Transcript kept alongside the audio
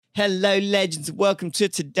Hello, legends. Welcome to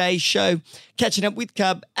today's show. Catching up with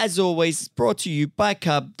Cub, as always, brought to you by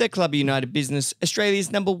Cub, the Club of United Business, Australia's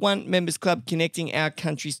 #1 members club connecting our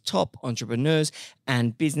country's top entrepreneurs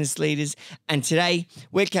and business leaders. And today,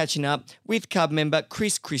 we're catching up with Cub member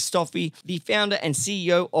Chris Christofi, the founder and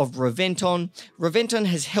CEO of Reventon. Reventon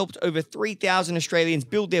has helped over 3,000 Australians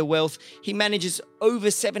build their wealth. He manages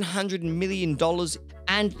over $700 million,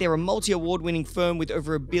 and they're a multi-award winning firm with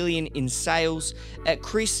over $1 billion in sales.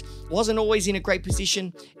 Chris wasn't always in a great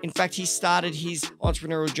position. In fact, he started his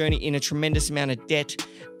entrepreneurial journey in a tremendous amount of debt,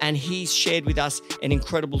 and he's shared with us an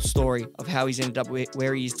incredible story of how he's ended up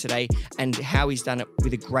where he is today and how he's done it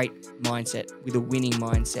with a great mindset, with a winning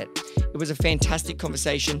mindset. It was a fantastic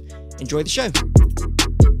conversation. Enjoy the show.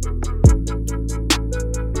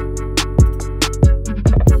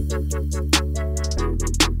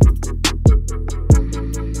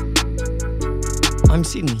 I'm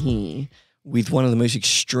sitting here with one of the most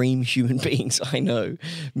extreme human beings I know,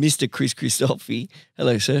 Mr. Chris Christofi.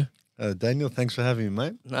 Hello, sir. Daniel, thanks for having me,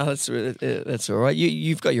 mate. No, that's all right.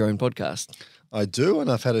 You've got your own podcast. I do, and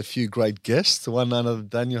I've had a few great guests. The one under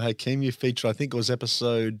Daniel Hakim you featured, I think it was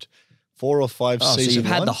episode 4 or 5, season 1. So you've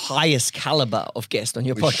had the highest caliber of guest on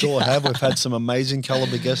your podcast. We sure have. We've had some amazing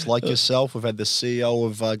caliber guests like yourself. We've had the CEO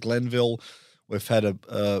of Glenville. We've had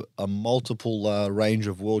a multiple range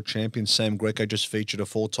of world champions. Sam Greco just featured a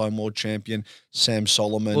 4-time world champion. Sam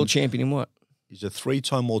Solomon. World champion in what? He's a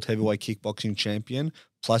 3-time world heavyweight kickboxing champion,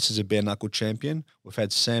 plus he's a bare knuckle champion. We've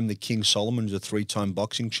had Sam the King Solomon, who's a 3-time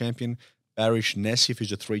boxing champion. Barish Nassif,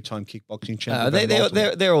 who's a 3-time kickboxing champion.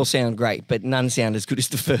 They all sound great, but none sound as good as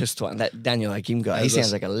the first one, that Daniel Hakim guy. He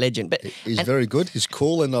sounds like a legend. But he's very good. He's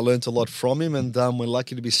cool, and I learned a lot from him, and we're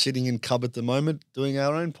lucky to be sitting in Cub at the moment doing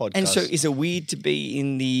our own podcast. And so is it weird to be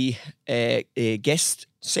in the guest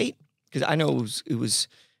seat? Because I know it was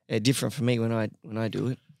different for me when I do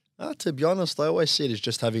it. To be honest, I always see it as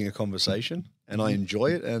just having a conversation, and I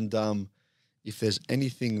enjoy it. And if there's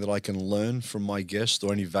anything that I can learn from my guest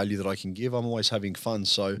or any value that I can give, I'm always having fun.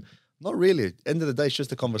 So not really. End of the day, it's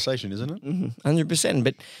just a conversation, isn't it? 100%.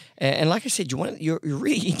 But and like I said, you're a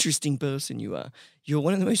really interesting person. You are. You're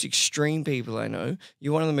one of the most extreme people I know.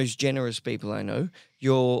 You're one of the most generous people I know.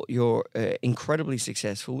 You're incredibly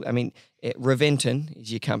successful. I mean, Reventon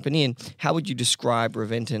is your company, and how would you describe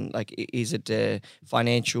Reventon? Like, is it a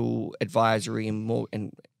financial advisory and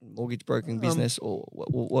mortgage broking business, or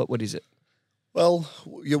what is it? Well,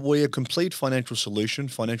 we're a complete financial solution.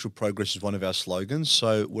 Financial progress is one of our slogans.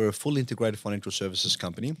 So we're a fully integrated financial services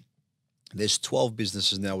company. There's 12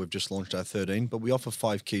 businesses now. We've just launched our 13, but we offer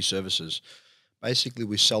 5 key services. Basically,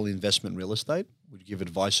 we sell investment real estate. We give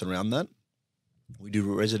advice around that. We do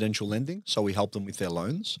residential lending, so we help them with their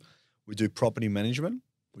loans. We do property management.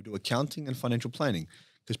 We do accounting and financial planning.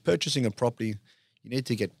 Because purchasing a property, you need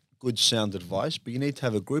to get good, sound advice, but you need to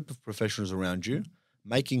have a group of professionals around you,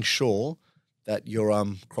 making sure that you're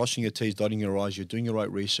crossing your T's, dotting your I's, you're doing your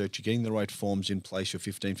right research, you're getting the right forms in place, your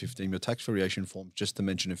 1515, your tax variation forms, just to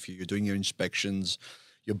mention a few. You're doing your inspections,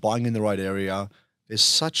 you're buying in the right area. There's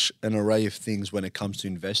such an array of things when it comes to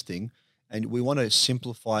investing, and we want to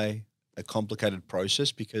simplify a complicated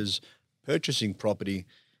process because purchasing property,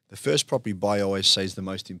 the first property buy, I always say, is the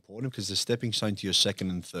most important because the stepping stone to your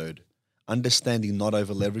second and third. Understanding not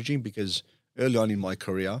over leveraging, because early on in my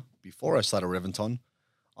career, before I started Reventon,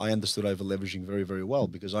 I understood over leveraging very, very well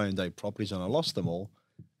because I owned 8 properties and I lost them all.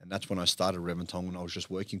 And that's when I started Reventon, when I was just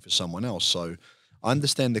working for someone else. So I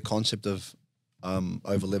understand the concept of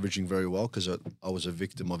over leveraging very well because I was a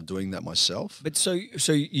victim of doing that myself. But so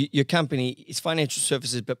your company is financial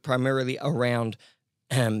services, but primarily around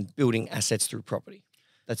building assets through property.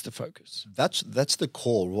 That's the focus. That's the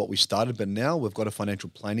core of what we started. But now we've got a financial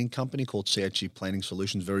planning company called CHG Planning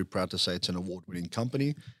Solutions. Very proud to say it's an award-winning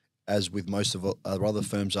company, as with most of our other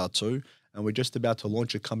firms are too. And we're just about to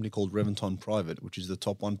launch a company called Reventon Private, which is the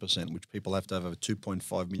top 1%, which people have to have over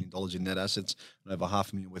 $2.5 million in net assets and over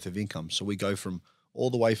 $500,000 worth of income. So we go from all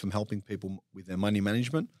the way from helping people with their money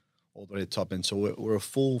management all the way to the top end. So we're a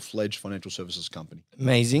full-fledged financial services company.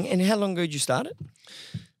 Amazing. And how long ago did you start it?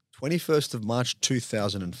 21st of March,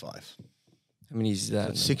 2005. How many is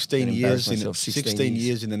that? 16 years. 16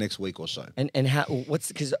 years in the next week or so. And how?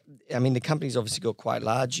 Because I mean, the company's obviously got quite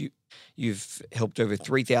large. You've helped over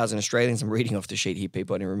 3,000 Australians. I'm reading off the sheet here,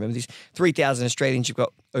 people. I didn't remember this. 3,000 Australians. You've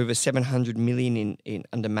got over 700 million in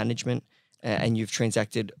under management, and you've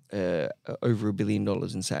transacted over $1 billion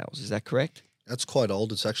in sales. Is that correct? That's quite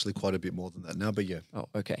old. It's actually quite a bit more than that now, but yeah. Oh,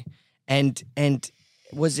 okay. And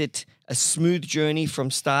was it a smooth journey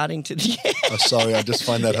from starting to the end? Oh, sorry, I just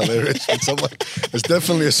find that hilarious. It's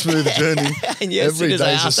definitely a smooth journey. And yeah, as soon Every as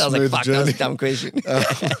I day's asked, a I was like, smooth fuck, that was journey. a dumb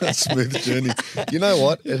question. Smooth journey. You know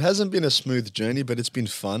what? It hasn't been a smooth journey, but it's been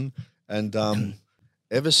fun. And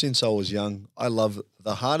ever since I was young, I love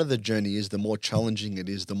the harder the journey is, the more challenging it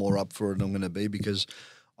is, the more up for it I'm going to be, because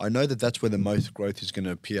I know that that's where the most growth is going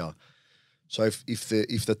to appear. So if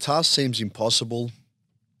the task seems impossible,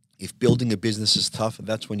 if building a business is tough,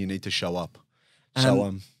 that's when you need to show up.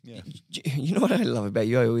 So yeah. You know what I love about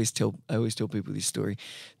you? I always tell people this story,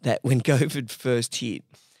 that when COVID first hit,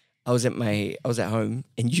 I was at home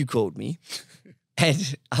and you called me,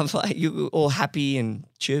 and I'm like, you were all happy and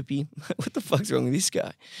chirpy. What the fuck's wrong with this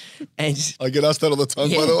guy? And I get asked that all the time,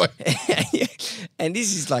 by the way. yeah. And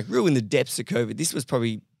this is like real in the depths of COVID. This was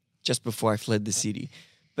probably just before I fled the city,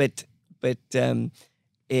 but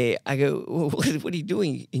I go, well, what are you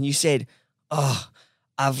doing? And you said, oh,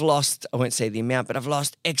 I've lost, I won't say the amount, but I've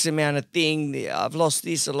lost X amount of thing. I've lost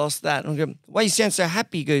this, I lost that. And I go, why you sound so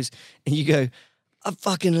happy? He goes, and you go, I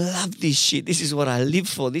fucking love this shit. This is what I live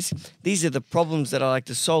for. These are the problems that I like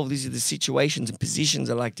to solve. These are the situations and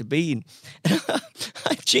positions I like to be in. And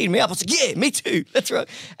I cheated me up. I was like, yeah, me too. That's right.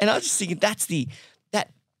 And I was just thinking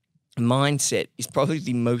that mindset is probably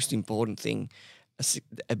the most important thing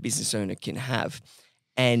a business owner can have.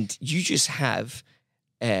 And you just have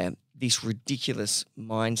this ridiculous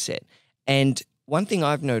mindset. And one thing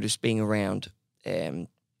I've noticed being around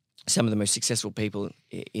some of the most successful people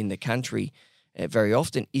in the country very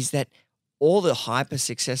often is that all the hyper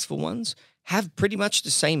successful ones have pretty much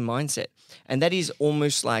the same mindset. And that is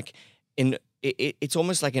almost like it's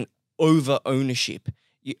almost like an over ownership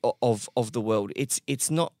of the world.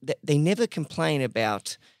 It's not that they never complain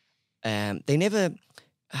about they never,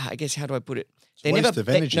 I guess, how do I put it? They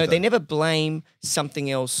never blame something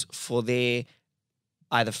else for their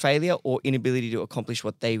either failure or inability to accomplish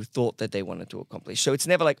what they thought that they wanted to accomplish. So it's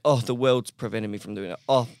never like, oh, the world's prevented me from doing it.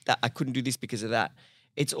 Oh, I couldn't do this because of that.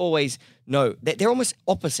 It's always, no, they're almost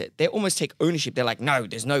opposite. They almost take ownership. They're like, no,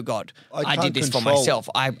 there's no God. I did this for myself.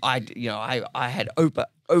 I had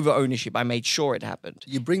over ownership. I made sure it happened.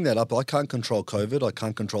 You bring that up. I can't control COVID. I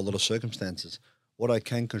can't control a lot of circumstances. What I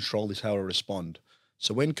can control is how I respond.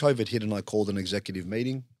 So when COVID hit and I called an executive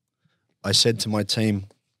meeting, I said to my team,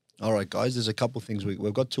 all right, guys, there's a couple of things.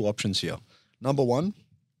 We've got two options here. Number one,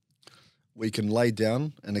 we can lay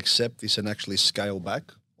down and accept this and actually scale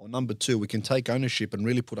back. Or number two, we can take ownership and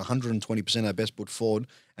really put 120% our best foot forward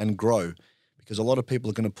and grow, because a lot of people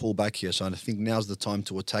are going to pull back here. So I think now's the time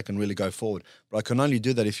to attack and really go forward. But I can only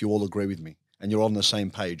do that if you all agree with me and you're all on the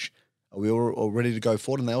same page. Are we all ready to go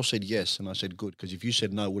forward? And they all said yes. And I said, good, because if you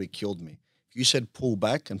said no, it would have killed me. If you said pull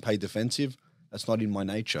back and play defensive, that's not in my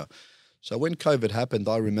nature. So when COVID happened,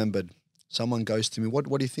 I remembered someone goes to me, what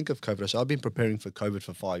do you think of COVID? I said, I've been preparing for COVID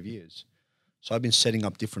for 5 years. So I've been setting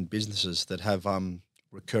up different businesses that have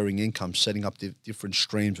recurring income, setting up different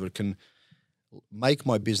streams where it can make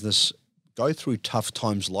my business go through tough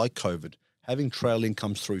times like COVID. Having trail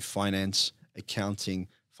incomes through finance, accounting,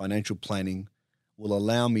 financial planning will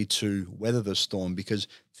allow me to weather the storm, because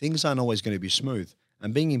things aren't always going to be smooth.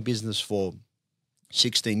 And being in business for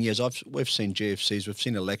 16 years, we've seen GFCs, we've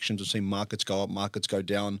seen elections, we've seen markets go up, markets go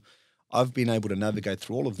down. I've been able to navigate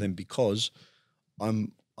through all of them because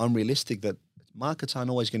I'm realistic that markets aren't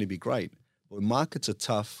always going to be great. But when markets are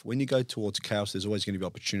tough, when you go towards chaos, there's always going to be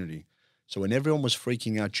opportunity. So when everyone was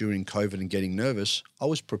freaking out during COVID and getting nervous, I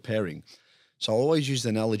was preparing. So I always use the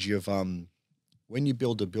analogy of when you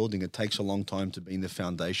build a building, it takes a long time to be in the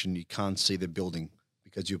foundation. You can't see the building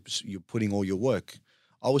because you're putting all your work.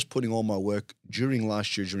 I was putting all my work during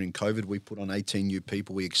last year, during COVID. We put on 18 new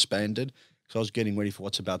people. We expanded because I was getting ready for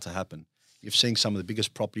what's about to happen. You're seeing some of the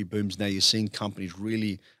biggest property booms now. You're seeing companies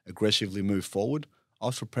really aggressively move forward. I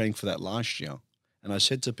was preparing for that last year. And I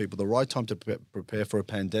said to people, the right time to prepare for a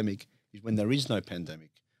pandemic is when there is no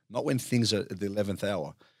pandemic, not when things are at the 11th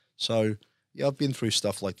hour. So, yeah, I've been through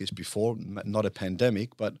stuff like this before, not a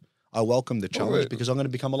pandemic, but I welcome the challenge because I'm going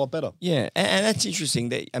to become a lot better. Yeah, and that's interesting.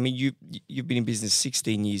 That I mean, you've been in business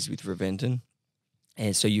 16 years with Reventon,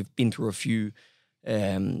 and so you've been through a few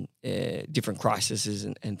different crises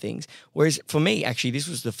and things. Whereas for me, actually, this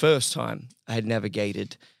was the first time I had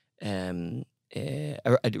navigated a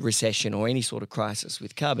recession or any sort of crisis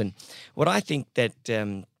with Cub. And what I think that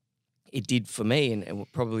it did for me, and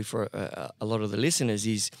probably for a lot of the listeners,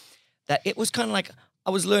 is that it was kind of like I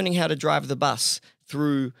was learning how to drive the bus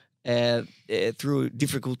through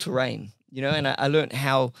difficult terrain, you know, and I learned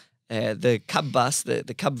how the Cub bus,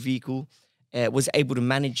 the Cub vehicle, was able to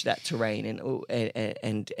manage that terrain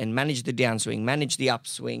and manage the downswing, manage the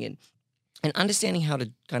upswing, And understanding how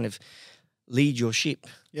to kind of lead your ship,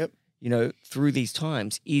 Yep. through these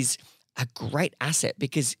times is a great asset,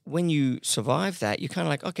 because when you survive that, you're kind of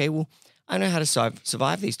like, okay, well, I know how to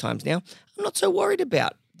survive these times now. I'm not so worried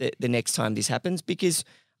about the next time this happens, because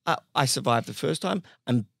I survived the first time.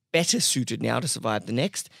 I'm better suited now to survive the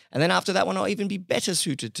next. And then after that one, I'll even be better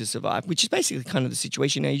suited to survive, which is basically kind of the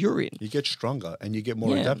situation now you're in. You get stronger and you get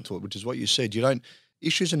more Yeah. adapt to it, which is what you said.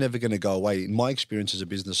 Issues are never going to go away. In my experience as a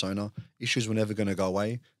business owner, issues were never going to go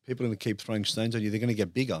away. People are going to keep throwing stones at you. They're going to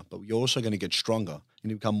get bigger, but you're also going to get stronger and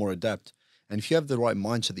you become more adept. And if you have the right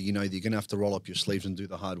mindset that you know that you're going to have to roll up your sleeves and do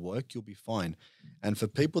the hard work, you'll be fine. And for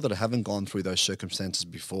people that haven't gone through those circumstances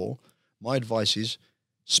before, my advice is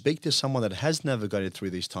speak to someone that has navigated through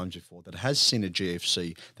these times before, that has seen a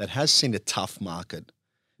GFC, that has seen a tough market,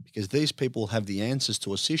 because these people have the answers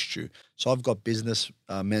to assist you. So I've got business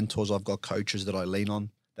mentors, I've got coaches that I lean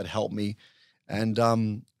on that help me, and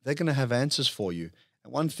they're going to have answers for you.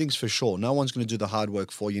 And one thing's for sure, no one's going to do the hard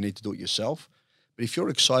work for you. You need to do it yourself. But if you're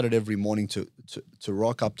excited every morning to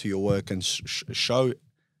rock up to your work and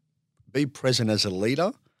be present as a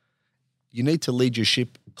leader, you need to lead your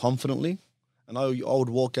ship confidently. And I would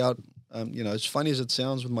walk out, as funny as it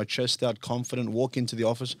sounds, with my chest out, confident, walk into the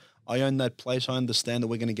office. I own that place. I understand that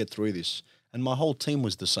we're going to get through this. And my whole team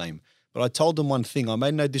was the same. But I told them one thing. I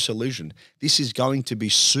made no disillusion. This is going to be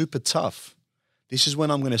super tough. This is when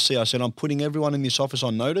I'm going to see. I said, I'm putting everyone in this office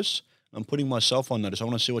on notice. I'm putting myself on notice. I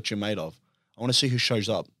want to see what you're made of. I want to see who shows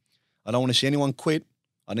up. I don't want to see anyone quit.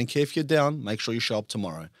 I don't care if you're down. Make sure you show up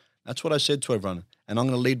tomorrow. That's what I said to everyone. And I'm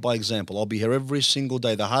going to lead by example. I'll be here every single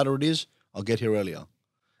day. The harder it is, I'll get here earlier.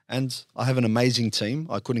 And I have an amazing team.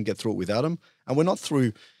 I couldn't get through it without them. And we're not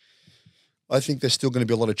through. I think there's still going to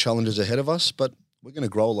be a lot of challenges ahead of us, but we're going to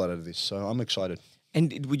grow a lot out of this. So I'm excited.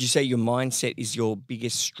 And would you say your mindset is your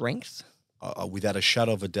biggest strength? Without a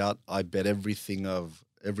shadow of a doubt, I bet every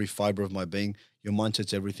fiber of my being, your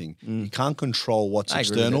mindset's everything. You can't control what's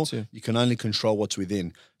external. You can only control what's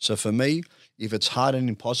within. So for me, if it's hard and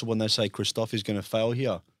impossible and they say Christoph is going to fail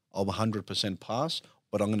here, I'll 100% pass,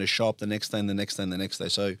 but I'm going to show up the next day and the next day and the next day.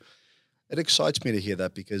 So it excites me to hear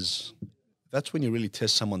that, because that's when you really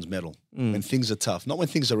test someone's mettle, when things are tough, not when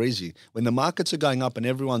things are easy. When the markets are going up and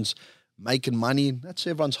everyone's making money, that's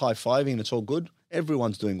everyone's high-fiving and it's all good.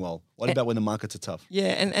 Everyone's doing well. What about when the markets are tough? Yeah,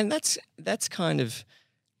 and that's kind of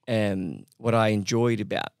what I enjoyed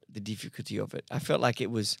about the difficulty of it. I felt like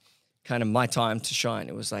it was kind of my time to shine.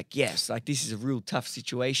 It was like, yes, like this is a real tough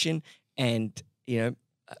situation, and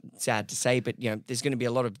sad to say, but there's going to be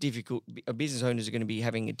a lot of business owners are going to be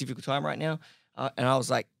having a difficult time right now. And I was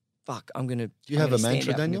like, fuck, I'm going to. Do you have a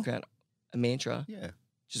mantra, Daniel? A mantra? Yeah.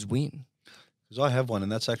 Just win. Because I have one,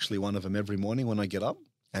 and that's actually one of them every morning when I get up.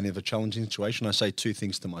 And if a challenging situation, I say two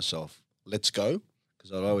things to myself. Let's go,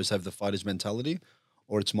 because I always have the fighter's mentality,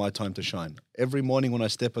 or it's my time to shine. Every morning when I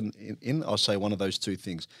step in, I'll say one of those two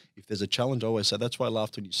things. If there's a challenge, I always say, that's why I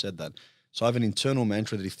laughed when you said that. So I have an internal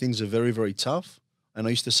mantra that if things are very, very tough, and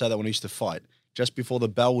I used to say that when I used to fight, just before the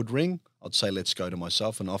bell would ring, I'd say, let's go to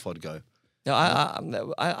myself, and off I'd go. No,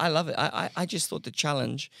 I love it. I just thought the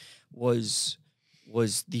challenge was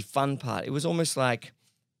the fun part. It was almost like,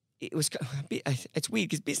 it's weird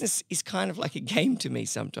because business is kind of like a game to me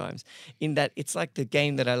sometimes, in that it's like the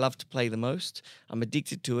game that I love to play the most. I'm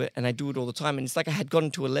addicted to it and I do it all the time. And it's like I had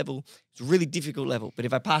gotten to a level, it's a really difficult level, but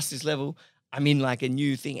if I pass this level, I'm in like a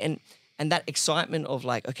new thing. And that excitement of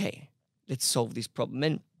like, okay, let's solve this problem.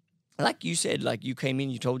 And like you said, like you came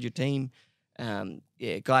in, you told your team,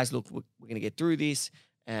 guys, look, we're going to get through this,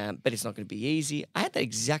 but it's not going to be easy. I had that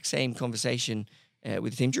exact same conversation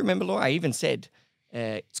with the team. Do you remember, Laura? I even said,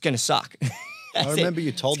 it's going to suck. I remember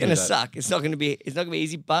you told me that. It's going to suck. It's not going to be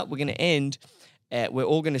easy, but we're going to end. We're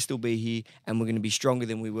all going to still be here, and we're going to be stronger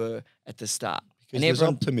than we were at the start. Because there's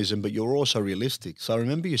optimism, but you're also realistic. So I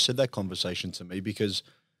remember you said that conversation to me because,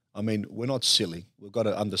 I mean, we're not silly. We've got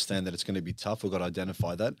to understand that it's going to be tough. We've got to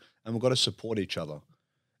identify that, and we've got to support each other.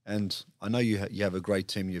 And I know you have a great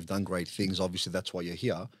team. You've done great things. Obviously, that's why you're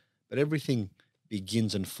here. But everything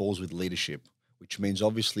begins and falls with leadership, which means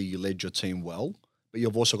obviously you led your team well, but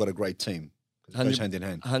you've also got a great team. It goes hand in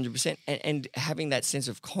hand. 100%. And having that sense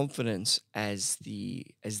of confidence as the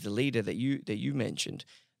leader that you mentioned,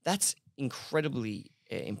 that's incredibly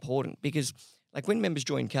important, because like when members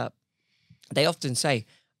join CUB, they often say,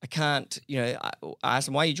 I can't, I ask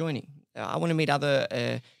them, why are you joining? I want to meet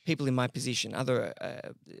other people in my position, other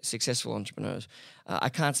successful entrepreneurs. I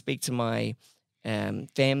can't speak to my family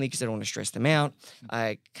because I don't want to stress them out.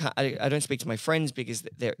 I don't speak to my friends because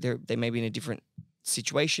they may be in a different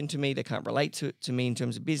situation to me. They can't relate to me in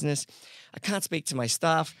terms of business. I can't speak to my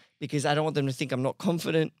staff because I don't want them to think I'm not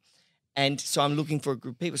confident. And so I'm looking for a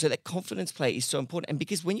group of people. So that confidence play is so important. And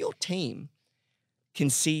because when your team can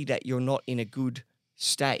see that you're not in a good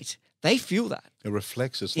state, they feel that. It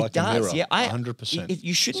reflects. It's It like does, a mirror. yeah. 100%.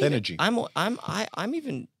 You shouldn't. It's energy. I'm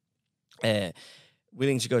even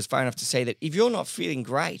willing to go as far enough to say that if you're not feeling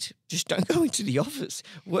great, just don't go into the office.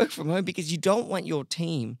 Work from home, because you don't want your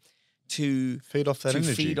team to feed off that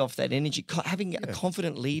energy. Feed off that energy. Having a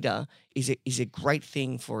confident leader is a great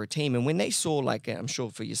thing for a team. And when they saw, like, I'm sure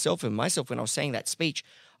for yourself and myself, when I was saying that speech,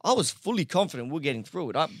 I was fully confident we're getting through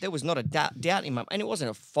it. There was not a doubt in my, and it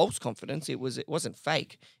wasn't a false confidence. It wasn't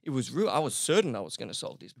fake. It was real. I was certain I was going to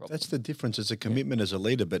solve this problem. That's the difference. It's a commitment as a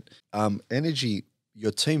leader, but energy.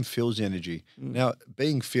 Your team feels the energy. Now,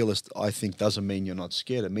 being fearless, I think, doesn't mean you're not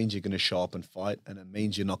scared. It means you're going to show up and fight, and it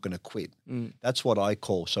means you're not going to quit. That's what I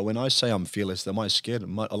call. So when I say I'm fearless, am I scared? A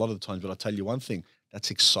lot of the times, but I'll tell you one thing, that's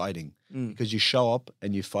exciting because you show up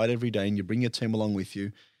and you fight every day and you bring your team along with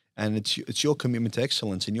you, and it's your commitment to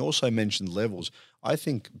excellence. And you also mentioned levels. I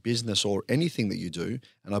think business or anything that you do,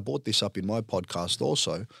 and I brought this up in my podcast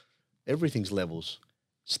also, everything's levels.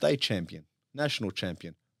 State champion, national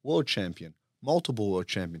champion, world champion, multiple world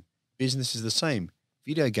champion. Business is the same.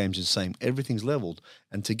 Video games is the same. Everything's leveled.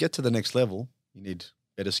 And to get to the next level, you need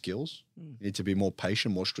better skills. You need to be more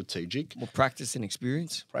patient, more strategic. More practice and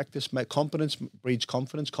experience. Practice, competence breeds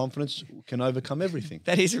confidence. Confidence can overcome everything.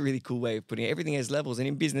 That is a really cool way of putting it. Everything has levels. And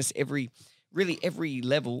in business, every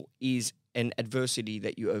level is an adversity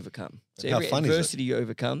that you overcome. So How every fun adversity you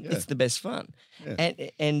overcome, it's the best fun. Yeah.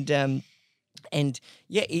 And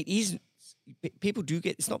yeah, it is. People do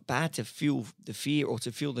get, it's not bad to feel the fear or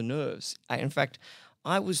to feel the nerves. In fact,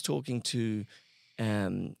 I was talking to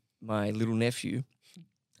my little nephew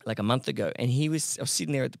like a month ago, and I was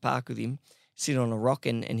sitting there at the park with him, sitting on a rock,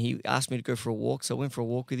 and he asked me to go for a walk. So I went for a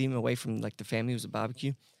walk with him away from like the family. It was a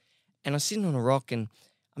barbecue. And I was sitting on a rock, and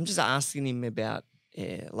I'm just asking him about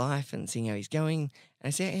life and seeing how he's going. And I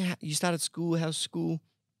said, hey, you started school, how's school?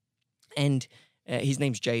 And his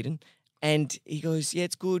name's Jaden. And he goes, yeah,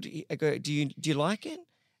 it's good. I go, do you like it?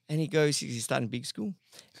 And he goes, he's starting big school.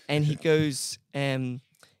 And he goes,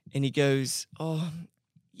 oh,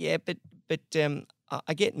 yeah, but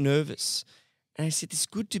I get nervous. And I said, it's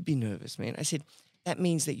good to be nervous, man. I said, that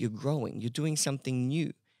means that you're growing. You're doing something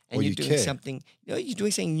new. And you're doing something, you're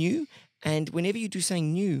doing something new. And whenever you do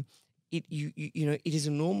something new,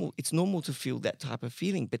 it's normal to feel that type of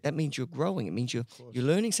feeling, but that means you're growing. It means you're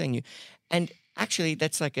learning something new. And actually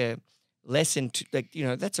that's like a lesson to, like,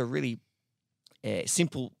 that's a really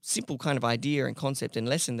simple kind of idea and concept and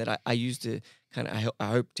lesson that I use to kind of, I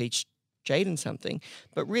hope teach Jaden something.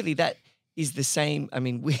 But really that is the same. I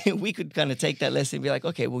mean, we could kind of take that lesson and be like,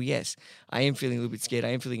 okay, well, yes, I am feeling a little bit scared. I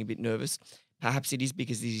am feeling a bit nervous. Perhaps it is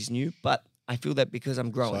because this is new, but I feel that because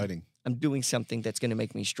I'm growing. Exciting. I'm doing something that's going to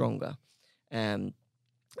make me stronger. I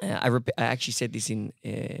actually said this in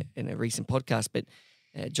a recent podcast, but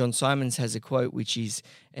John Simons has a quote which is,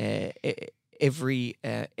 every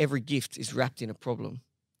gift is wrapped in a problem.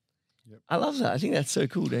 Yep. I love that. I think that's so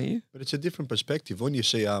cool, don't you? But it's a different perspective. When you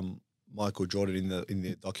see Michael Jordan in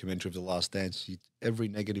the documentary of The Last Dance, every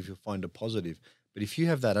negative you'll find a positive. But if you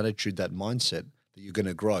have that attitude, that mindset, that you're going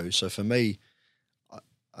to grow. So for me,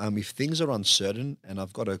 if things are uncertain, and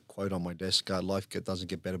I've got a quote on my desk, life doesn't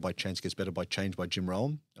get better by chance, gets better by change by Jim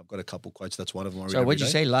Rohn. I've got a couple quotes. That's one of them. So what did you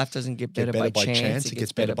say? Life doesn't get better by chance. It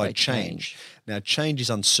gets better by change. Now, change is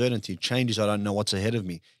uncertainty. Change is I don't know what's ahead of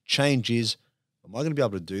me. Change is, am I going to be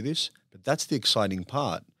able to do this? But that's the exciting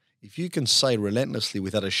part. If you can say relentlessly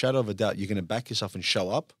without a shadow of a doubt, you're going to back yourself and show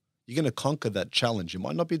up, you're going to conquer that challenge. It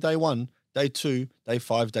might not be day 1, day 2, day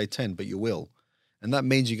 5, day 10, but you will. And that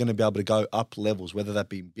means you're going to be able to go up levels, whether that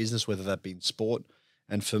be in business, whether that be in sport.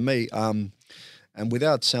 And for me, and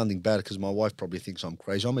without sounding bad, because my wife probably thinks I'm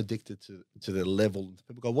crazy, I'm addicted to the level.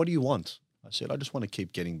 People go, what do you want? I said, I just want to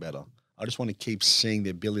keep getting better. I just want to keep seeing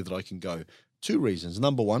the ability that I can go. 2 reasons.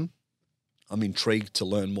 Number 1, I'm intrigued to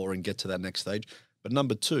learn more and get to that next stage. But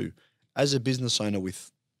number 2, as a business owner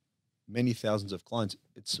with many thousands of clients,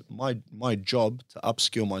 it's my job to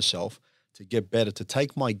upskill myself, to get better, to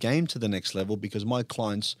take my game to the next level, because my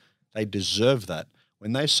clients, they deserve that.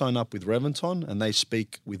 When they sign up with Reventon and they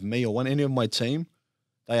speak with me or any of my team,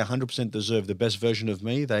 they 100% deserve the best version of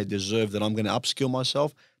me. They deserve that I'm going to upskill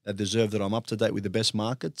myself. They deserve that I'm up to date with the best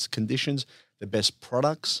markets, conditions, the best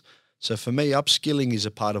products. So for me, upskilling is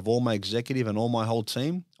a part of all my executive and all my whole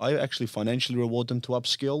team. I actually financially reward them to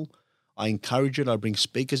upskill. I encourage it. I bring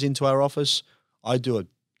speakers into our office. I do it,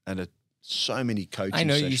 and so many coaching I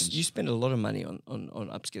know sessions. you spend a lot of money on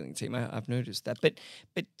upskilling team. I've noticed that, but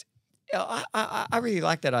I really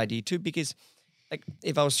like that idea too, because like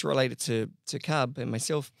if I was to relate it to Cub and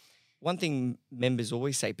myself, one thing members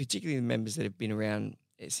always say, particularly the members that have been around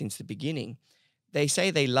since the beginning, they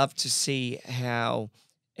say they love to see how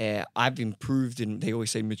I've improved, and they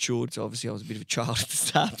always say matured. So obviously I was a bit of a child at the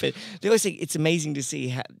start, but they always say it's amazing to see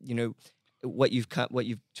how, what you've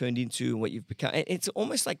turned into and what you've become. It's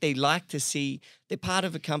almost like they like to see they're part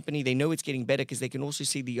of a company. They know it's getting better because they can also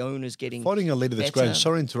see the owners getting Finding a leader that's better. great.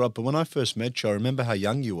 Sorry to interrupt, but when I first met you, I remember how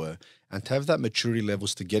young you were, and to have that maturity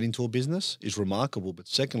levels to get into a business is remarkable. But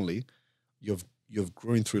secondly, you've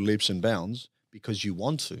grown through leaps and bounds because you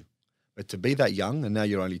want to. But to be that young, and now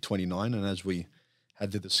you're only 29, and as we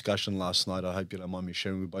had the discussion last night, I hope you don't mind me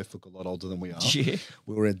sharing, we both look a lot older than we are. Yeah.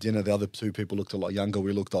 We were at dinner, the other two people looked a lot younger,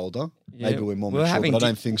 we looked older. Yeah. Maybe we're more mature, but I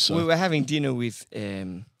don't think so. We were having dinner with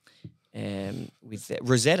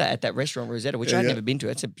Rosetta at that restaurant, Rosetta, which I'd never been to.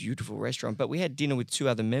 It's a beautiful restaurant. But we had dinner with two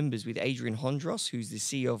other members, with Adrian Hondros, who's the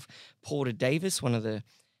CEO of Porter Davis, one of the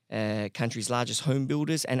country's largest home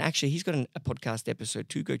builders. And actually, he's got a podcast episode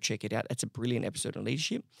too. Go check it out. It's a brilliant episode on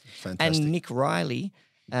leadership. Fantastic. And Nick Riley,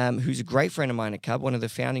 who's a great friend of mine at Cub, one of the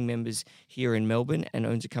founding members here in Melbourne, and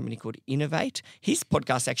owns a company called Innovate. His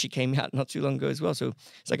podcast actually came out not too long ago as well. So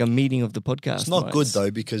it's like a meeting of the podcast. It's not good, though,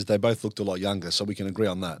 because they both looked a lot younger, so we can agree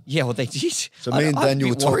on that. Yeah, well, they did. So me and Daniel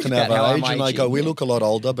were talking about our age, and I go, we look a lot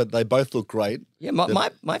older, but they both look great. Yeah,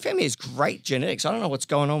 my family has great genetics. I don't know what's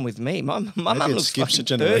going on with me. My mum looks skips a fucking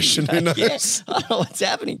generation. 30. Who knows? Yes, I don't know what's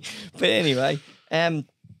happening. But anyway,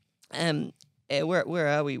 where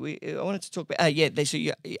are we? I wanted to talk about so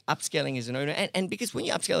you're upscaling as an owner, and because when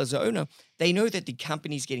you upscale as an owner, they know that the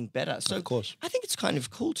company's getting better. So of course, I think it's kind of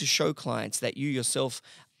cool to show clients that you yourself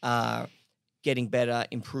are getting better,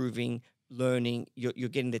 improving, learning. You're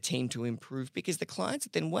getting the team to improve, because the clients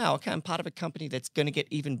then, wow, okay, I'm part of a company that's going to get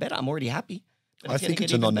even better. I'm already happy. I think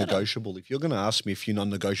it's a non-negotiable. If you're going to ask me a few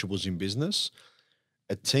non-negotiables in business,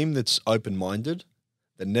 a team that's open-minded,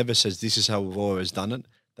 that never says this is how we've always done it,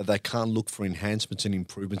 that they can't look for enhancements and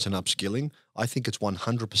improvements and upskilling, I think it's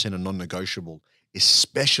 100% a non-negotiable,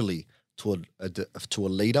 especially to a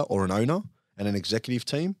leader or an owner and an executive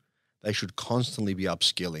team. They should constantly be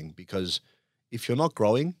upskilling, because if you're not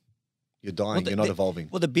growing, you're dying, you're not evolving.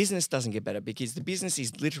 Well, the business doesn't get better, because the business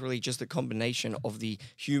is literally just a combination of the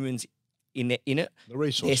humans in it, the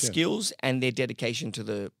resource, their skills and their dedication to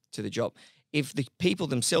the job. If the people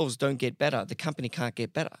themselves don't get better, the company can't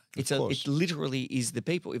get better. It literally is the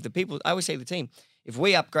people. If the people, I always say to the team, if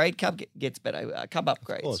we upgrade, Cub gets better. Cub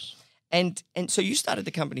upgrades. Of course. And so you started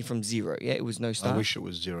the company from zero, yeah? It was no start? I wish it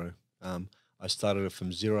was zero. I started it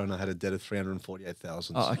from zero, and I had a debt of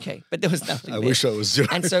 $348,000. Oh, okay. But there was nothing I there. wish it was zero.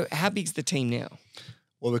 And so how big's the team now?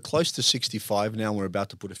 Well, we're close to 65 now, and we're about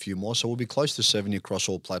to put a few more. So we'll be close to 70 across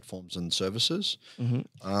all platforms and services.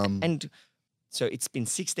 Mm-hmm. And so it's been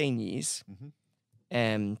 16 years.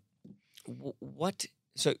 Mm-hmm.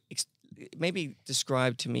 Maybe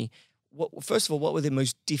describe to me, first of all, what were the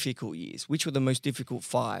most difficult years? Which were the most difficult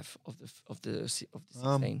 5 of the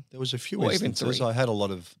 16? There was a few or instances. Even 3. I had a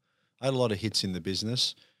lot of hits in the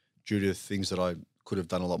business due to things that I could have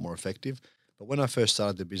done a lot more effective. But when I first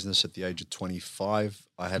started the business at the age of 25,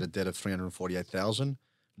 I had a debt of $348,000,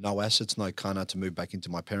 no assets, no car, to move back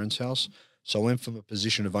into my parents' house. So I went from a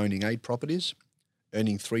position of owning 8 properties,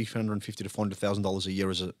 earning $350,000 to $400,000 a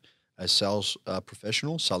year as a sales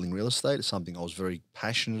professional, selling real estate. It's something I was very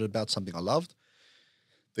passionate about, something I loved.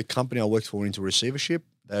 The company I worked for went into receivership.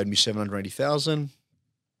 They owed me $780,000.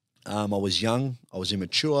 I was young. I was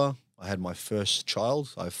immature. I had my first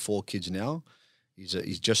child. I have 4 kids now.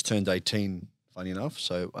 He's just turned 18, funny enough.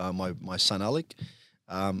 So my son, Alec.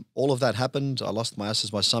 All of that happened. I lost my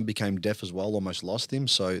assets. My son became deaf as well, almost lost him.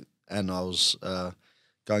 And I was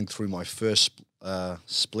going through my first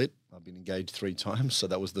split. I've been engaged 3 times, so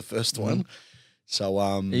that was the first one.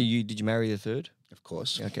 So did you marry the third? Of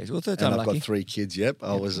course. Okay, so third time and I've lucky. got 3 kids. Yep,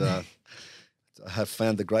 I was. I have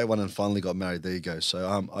found the great one and finally got married. There you go. So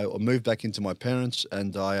I moved back into my parents,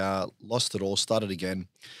 and I lost it all. Started again.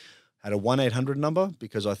 Had a 1-800 number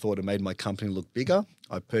because I thought it made my company look bigger.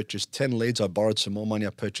 I purchased 10 leads. I borrowed some more money. I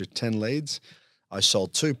purchased 10 leads. I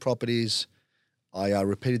sold 2 properties. I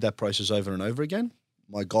repeated that process over and over again.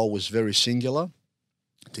 My goal was very singular,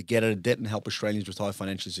 to get out of debt and help Australians retire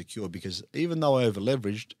financially secure, because even though I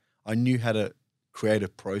over-leveraged, I knew how to create a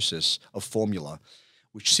process, a formula,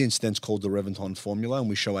 which since then is called the Reventon Formula, and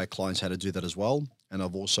we show our clients how to do that as well. And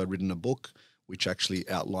I've also written a book which actually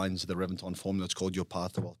outlines the Reventon Formula. It's called Your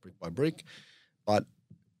Path to Wealth Brick by Brick. But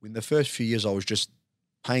in the first few years, I was just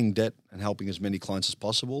paying debt and helping as many clients as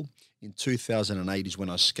possible. In 2008 is when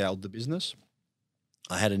I scaled the business.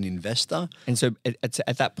 I had an investor. And so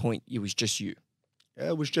at that point, it was just you. Yeah,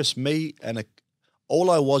 it was just me and all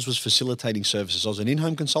I was facilitating services. I was an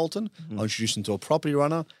in-home consultant. Mm-hmm. I was introduced into a property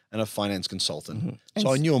runner and a finance consultant.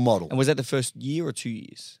 So I knew a model. And was that the first year or 2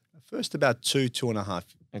 years? First about 2.5,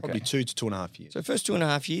 probably 2 to 2.5 years. So first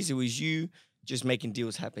 2.5 years, it was you just making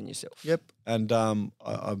deals happen yourself. Yep. And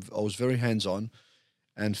I was very hands-on.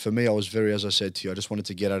 And for me, I was very, as I said to you, I just wanted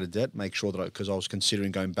to get out of debt, make sure that because I was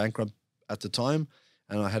considering going bankrupt at the time.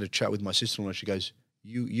 And I had a chat with my sister-in-law. She goes,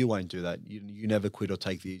 you won't do that. You never quit or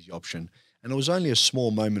take the easy option. And it was only a small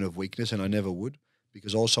moment of weakness, and I never would,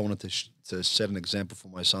 because I also wanted to set an example for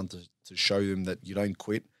my son to show him that you don't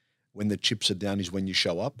quit. When the chips are down is when you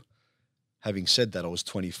show up. Having said that, I was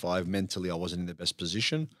 25. Mentally, I wasn't in the best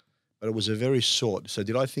position, but it was a very short. So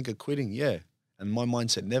did I think of quitting? Yeah. And my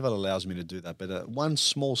mindset never allows me to do that. But one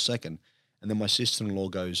small second, and then my sister-in-law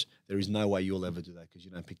goes, there is no way you'll ever do that because you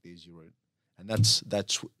don't pick the easy route. And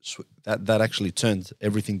that actually turned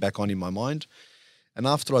everything back on in my mind. And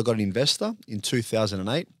after I got an investor in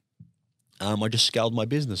 2008, I just scaled my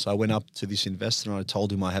business. I went up to this investor and I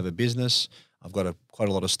told him I have a business. I've got quite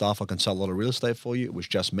a lot of staff. I can sell a lot of real estate for you. It was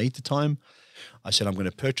just me at the time. I said, I'm going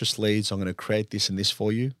to purchase leads. I'm going to create this and this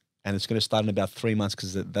for you. And it's going to start in about 3 months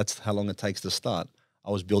because that's how long it takes to start.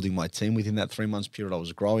 I was building my team within that 3 months period. I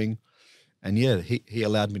was growing. And yeah, he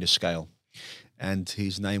allowed me to scale. And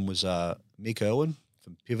his name was Mick Irwin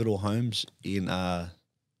from Pivotal Homes in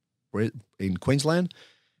Queensland.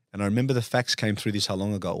 And I remember the facts came through this, how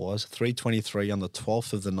long ago it was. 3/23 on the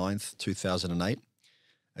 12th of the 9th, 2008,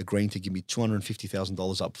 agreeing to give me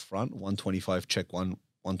 $250,000 up front, 125 check one,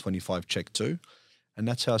 125 check two. And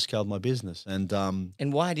that's how I scaled my business. And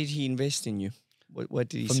why did he invest in you? What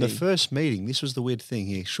did he from see? the first meeting, this was the weird thing.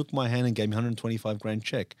 He shook my hand and gave me 125 grand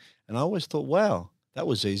check. And I always thought, wow, that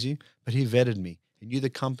was easy. But he vetted me. He knew the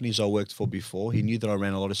companies I worked for before. He knew that I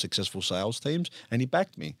ran a lot of successful sales teams, and he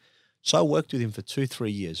backed me. So I worked with him for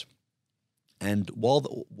 2-3 years. And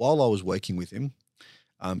while I was working with him,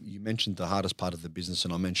 you mentioned the hardest part of the business,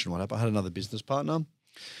 and I mentioned what happened. I had another business partner.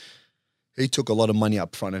 He took a lot of money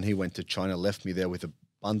up front, and he went to China, left me there with a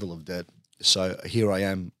bundle of debt. So here I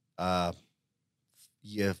am,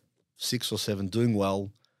 year 6 or 7, doing well,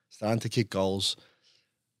 starting to kick goals.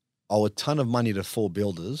 I owe a ton of money to 4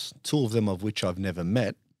 builders, 2 of them of which I've never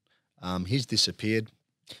met. He's disappeared.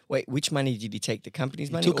 Wait, which money did he take? The company's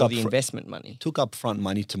money or the investment money? Took up front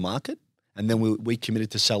money to market, and then we committed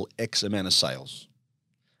to sell X amount of sales.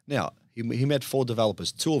 Now, he met 4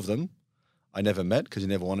 developers. 2 of them I never met because he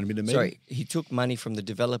never wanted me to meet. Sorry, he took money from the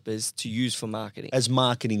developers to use for marketing. As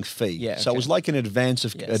marketing fee. Yeah, So it was like an advance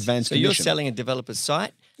Yes. advance So commission. you're selling a developer's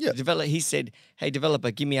site. Yeah. He said, hey,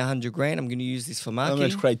 developer, give me 100 grand. I'm going to use this for I'm marketing.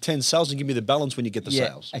 going to create 10 sales and give me the balance when you get the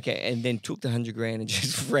sales. Okay, and then took the 100 grand and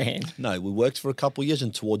just ran. No, we worked for a couple of years,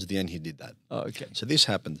 and towards the end he did that. Oh, okay. So this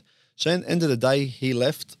happened. So at the end of the day, he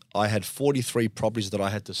left. I had 43 properties that I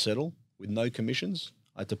had to settle with no commissions.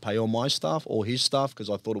 I had to pay all my staff or his staff because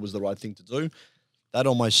I thought it was the right thing to do. That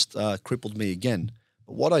almost crippled me again.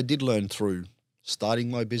 But what I did learn through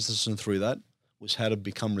starting my business and through that was how to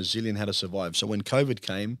become resilient, how to survive. So when COVID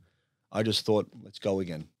came, I just thought, let's go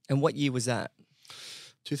again. And what year was that?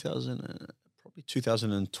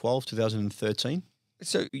 2012, 2013.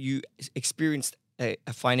 So you experienced a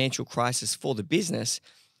financial crisis for the business,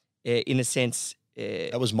 in a sense.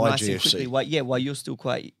 That was my nice and GFC. quickly, while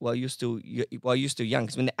you're still young,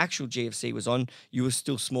 because when the actual GFC was on, you were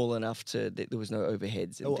still small enough that there was no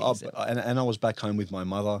overheads and things. And I was back home with my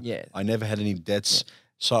mother. Yeah. I never had any debts. Yeah.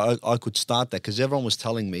 So I could start that because everyone was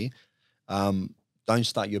telling me, don't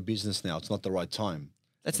start your business now. It's not the right time.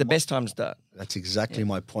 That's the best time to start. That's exactly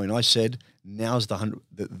my point. I said, now's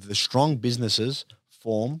the strong businesses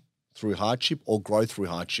form through hardship or grow through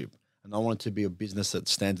hardship. And I want it to be a business that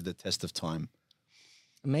stands the test of time.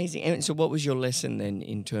 Amazing. And so what was your lesson then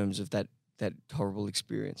in terms of that horrible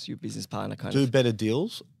experience, your business partner Do better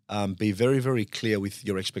deals. Be very, very clear with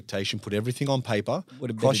your expectation. Put everything on paper.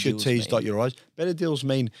 Cross your T's, dot your I's. Better deals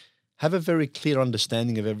mean have a very clear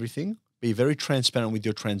understanding of everything. Be very transparent with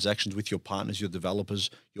your transactions with your partners, your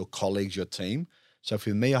developers, your colleagues, your team. So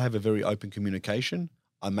for me, I have a very open communication.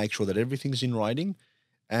 I make sure that everything's in writing.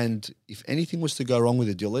 And if anything was to go wrong with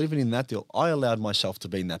a deal, even in that deal, I allowed myself to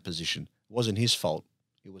be in that position. It wasn't his fault.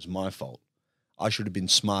 It was my fault. I should have been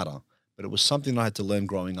smarter, but it was something I had to learn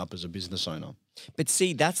growing up as a business owner. But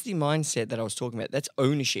see, that's the mindset that I was talking about. That's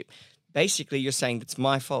ownership. Basically, you're saying it's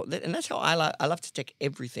my fault. And that's how I love to take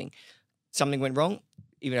everything. Something went wrong.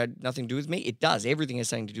 even had nothing to do with me? It does. Everything has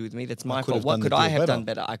something to do with me. That's my could fault. have What done the could I deal have better. done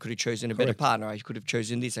better? I could have chosen a better Correct. partner. I could have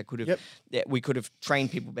chosen this. I could have. Yep. Yeah, we could have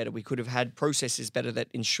trained people better. We could have had processes better that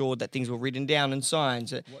ensured that things were written down and signed.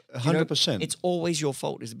 So, you know, 100%. it's always your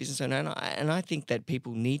fault as a business owner, and I think that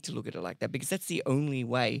people need to look at it like that because that's the only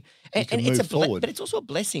way. And can it's move forward. but it's also a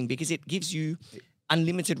blessing because it gives you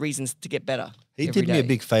unlimited reasons to get better. He every did me a day.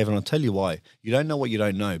 big favor, and I'll tell you why. You don't know what you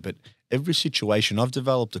don't know, but every situation, I've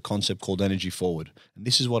developed a concept called Energy Forward. And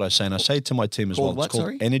this is what I say, and I say it to my team as Called well. what, It's called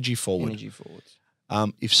sorry? Energy Forward. Energy forwards.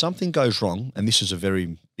 If something goes wrong, and this is a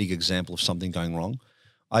very big example of something going wrong,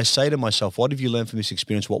 I say to myself, what have you learned from this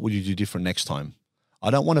experience? What would you do different next time? I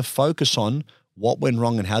don't want to focus on what went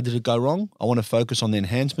wrong and how did it go wrong. I want to focus on the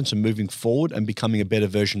enhancements and moving forward and becoming a better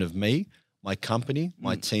version of me, my company,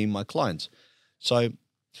 my team, my clients. So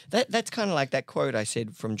That's kind of like that quote I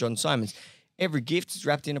said from John Simons. Every gift is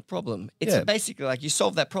wrapped in a problem. It's Yeah. basically like you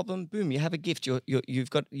solve that problem, boom, you have a gift. You've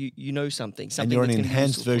got you know something. and you're an that's gonna be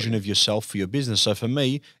enhanced useful for version you. of yourself for your business. So for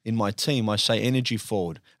me, in my team, I say energy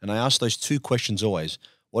forward. And I ask those two questions always.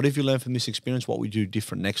 What have you learned from this experience? What would you do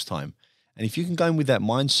different next time? And if you can go in with that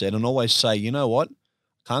mindset and always say, you know what,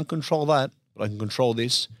 can't control that, but I can control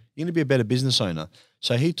this, you're going to be a better business owner.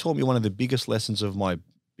 So he taught me one of the biggest lessons of my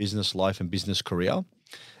business life and business career.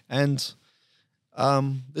 And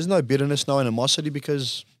there's no bitterness, no animosity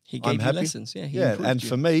because He gave I'm you happy. lessons. Yeah, he Yeah, improved and you.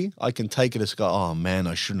 for me, I can take it as go, oh man,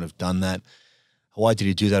 I shouldn't have done that. Why did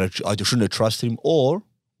he do that? I shouldn't have trusted him. Or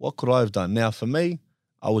what could I have done? Now, for me,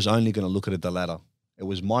 I was only going to look at it the latter. It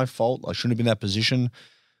was my fault. I shouldn't have been in that position.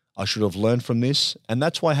 I should have learned from this. And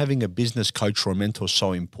that's why having a business coach or a mentor is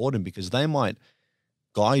so important because they might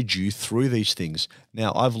guide you through these things.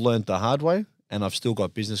 Now, I've learned the hard way and I've still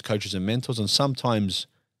got business coaches and mentors. And sometimes,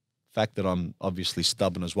 fact that I'm obviously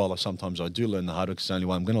stubborn as well, sometimes I do learn the hard way because it's the only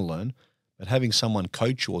way I'm going to learn. But having someone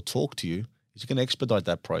coach you or talk to you is going to expedite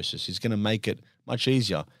that process. It's going to make it much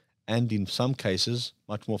easier and in some cases,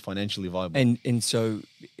 much more financially viable. And so,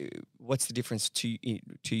 what's the difference to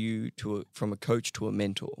you from a coach to a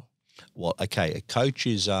mentor? Well, okay, a coach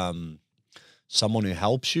is someone who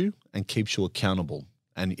helps you and keeps you accountable.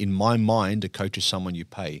 And in my mind, a coach is someone you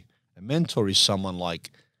pay. A mentor is someone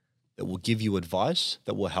like that will give you advice,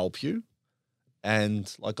 that will help you.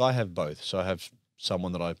 And like I have both. So I have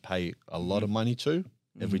someone that I pay a lot of money to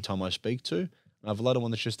every time I speak to. And I have a lot of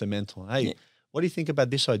one that's just a mentor. Hey, what do you think about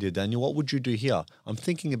this idea, Daniel? What would you do here? I'm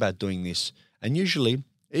thinking about doing this. And usually,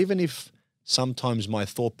 even if sometimes my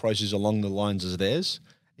thought process is along the lines as theirs,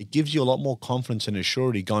 it gives you a lot more confidence and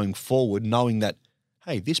assurity going forward, knowing that,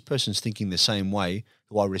 hey, this person's thinking the same way,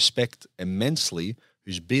 who I respect immensely,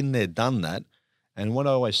 who's been there, done that. And what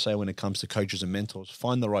I always say when it comes to coaches and mentors,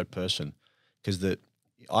 find the right person. Because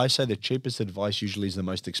I say the cheapest advice usually is the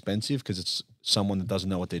most expensive because it's someone that doesn't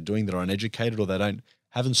know what they're doing, that are uneducated or they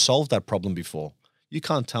haven't solved that problem before. You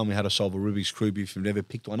can't tell me how to solve a Rubik's Cube if you've never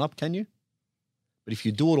picked one up, can you? But if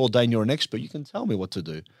you do it all day and you're an expert, you can tell me what to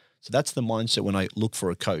do. So that's the mindset when I look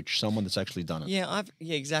for a coach, someone that's actually done it. Yeah,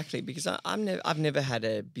 exactly. Because I've never had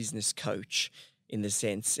a business coach in the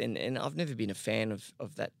sense, and I've never been a fan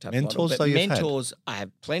of that type Mentors, of model. But though, you've had? mentors, I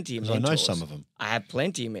have plenty of 'Cause I mentors. know some of them. I have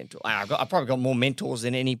plenty of mentors. I've probably got more mentors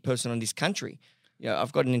than any person in this country. You know,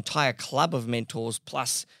 I've got an entire club of mentors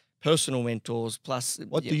plus personal mentors plus.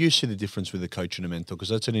 What do you see the difference with a coach and a mentor? Because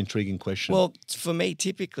that's an intriguing question. Well, for me,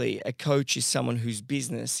 typically, a coach is someone whose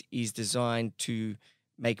business is designed to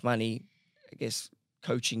make money, I guess,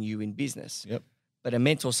 coaching you in business. Yep. But a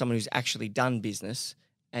mentor is someone who's actually done business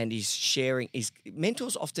and is sharing.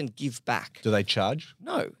 Mentors often give back. Do they charge?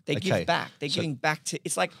 No, they Okay, give back. They're so- giving back to.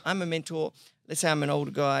 It's like I'm a mentor. Let's say I'm an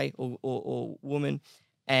older guy or woman,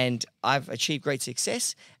 and I've achieved great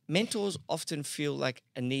success. Mentors often feel like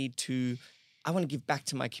a need to. I want to give back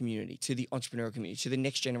to my community, to the entrepreneurial community, to the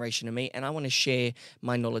next generation of me, and I want to share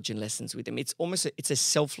my knowledge and lessons with them. It's almost it's a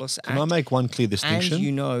selfless Can I act. make one clear distinction? And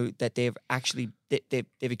you know that they've actually they've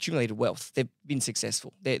accumulated wealth. They've been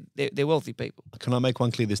successful. They're wealthy people. Can I make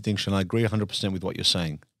one clear distinction? I agree 100% with what you're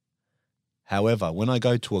saying. However, when I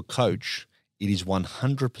go to a coach, it is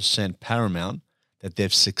 100% paramount that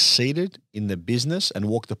they've succeeded in the business and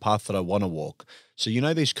walked the path that I want to walk. So you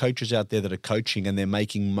know these coaches out there that are coaching and they're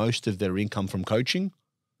making most of their income from coaching?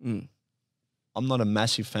 Mm. I'm not a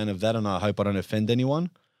massive fan of that, and I hope I don't offend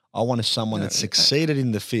anyone. I want someone No, that's succeeded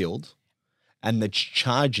in the field and that's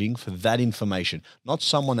charging for that information, not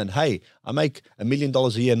someone that, hey, I make $1 million a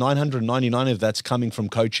year, 999 of that's coming from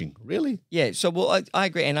coaching. Really? Yeah. So, well, I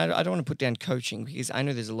agree. And I don't want to put down coaching because I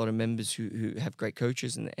know there's a lot of members who have great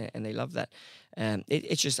coaches and they love that.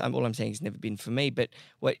 It's just, all I'm saying, it's never been for me. But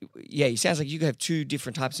it sounds like you have two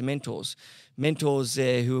different types of mentors. Mentors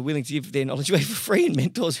who are willing to give their knowledge away for free and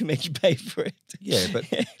mentors who make you pay for it. Yeah, but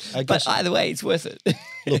I But guess, either way, it's worth it.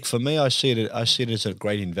 look, for me, I see it as a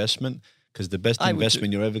great investment, because the best I would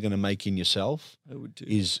investment you're ever going to make in yourself I would too.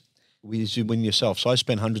 is you win yourself. So I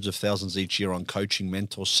spend hundreds of thousands each year on coaching,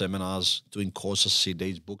 mentors, seminars, doing courses,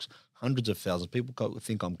 CDs, books, hundreds of thousands. People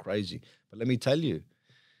think I'm crazy. But let me tell you,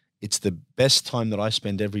 it's the best time that I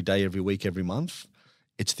spend every day, every week, every month.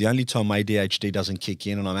 It's the only time my ADHD doesn't kick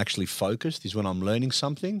in and I'm actually focused, is when I'm learning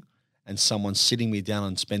something and someone's sitting me down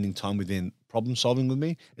and spending time within problem solving with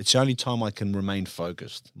me. It's the only time I can remain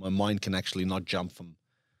focused. My mind can actually not jump from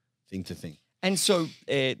thing to thing. And so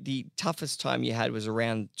the toughest time you had was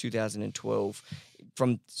around 2012.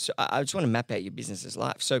 So I just want to map out your business's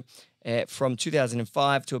life. So from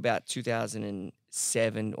 2005 to about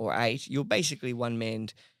 2007 or 8, you're basically one-man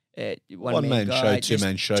One-man guy, show,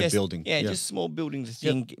 two-man show, building. Yeah, just small building the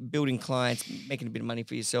thing, building clients, making a bit of money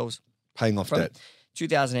for yourselves. Paying off From debt.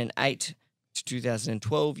 2008 to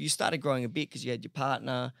 2012, you started growing a bit because you had your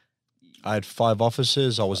partner. I had 5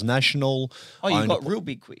 offices. I was national. Oh, you got real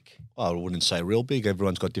big quick. Well, I wouldn't say real big.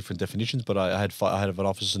 Everyone's got different definitions, but I had an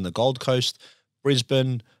office in the Gold Coast,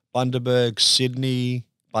 Brisbane, Bundaberg, Sydney,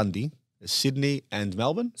 and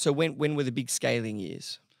Melbourne. So when were the big scaling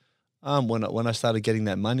years? When I started getting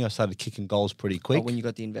that money, I started kicking goals pretty quick. Oh, when you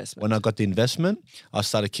got the investment. When I got the investment, I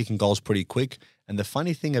started kicking goals pretty quick. And the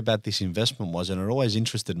funny thing about this investment was, and it always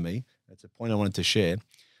interested me, that's a point I wanted to share,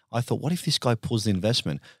 I thought, what if this guy pulls the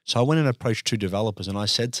investment? So I went and approached 2 developers and I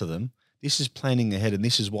said to them, this is planning ahead, and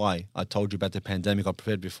this is why I told you about the pandemic. I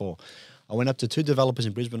prepared before. I went up to 2 developers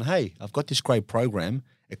in Brisbane. Hey, I've got this great program.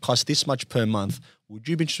 It costs this much per month. Would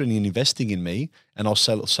you be interested in investing in me? And I'll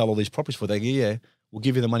sell all these properties for. They go, yeah. We'll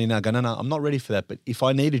give you the money now. I go, no, I'm not ready for that. But if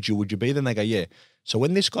I needed you, would you be? Then they go, yeah. So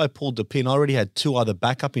when this guy pulled the pin, I already had 2 other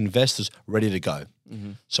backup investors ready to go.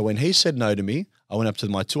 Mm-hmm. So when he said no to me, I went up to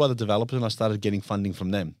my 2 other developers and I started getting funding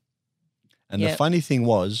from them. And the funny thing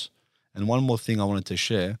was, and one more thing I wanted to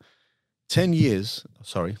share, 10 years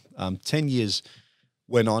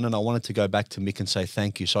went on and I wanted to go back to Mick and say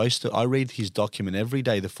thank you. So I read his document every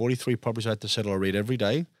day. The 43 properties I had to settle, I read every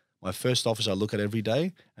day. My first office I look at every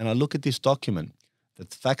day, and I look at this document, the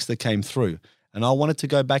facts that came through. And I wanted to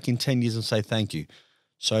go back in 10 years and say thank you.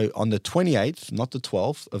 So on the 28th, not the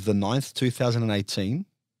 12th, of the 9th, 2018,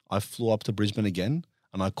 I flew up to Brisbane again,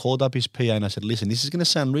 and I called up his PA and I said, listen, this is going to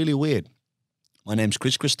sound really weird. My name's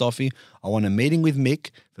Chris Christofi. I want a meeting with Mick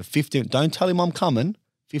for 15. Don't tell him I'm coming.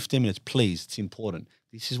 15 minutes, please. It's important.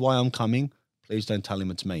 This is why I'm coming. Please don't tell him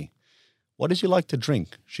it's me. What does he like to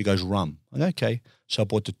drink? She goes, rum. I go, okay. So I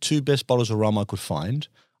bought the 2 best bottles of rum I could find.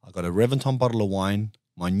 I got a Reventon bottle of wine,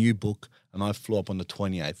 my new book, and I flew up on the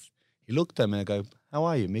 28th. He looked at me and I go, how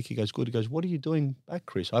are you, Mick? He goes, good. He goes, what are you doing back,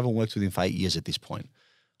 Chris? I haven't worked with him for 8 years at this point.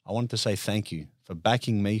 I wanted to say thank you for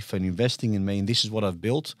backing me, for investing in me, and this is what I've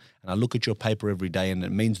built. And I look at your paper every day, and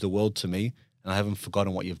it means the world to me, and I haven't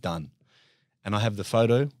forgotten what you've done. And I have the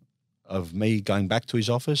photo of me going back to his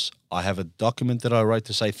office. I have a document that I wrote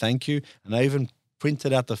to say thank you, and I even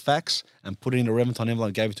printed out the facts and put it in a Reventon envelope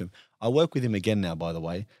and gave it to him. I work with him again now, by the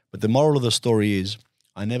way, but the moral of the story is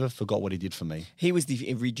I never forgot what he did for me. He was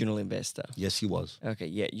the original investor. Yes, he was. Okay,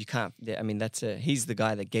 yeah, you can't. I mean, he's the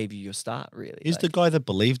guy that gave you your start, really. He's the guy that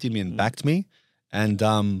believed in me and backed me, and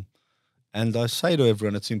I say to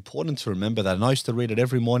everyone, it's important to remember that. And I used to read it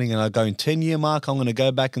every morning, and I go, in 10-year mark, I'm going to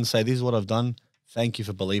go back and say, this is what I've done. Thank you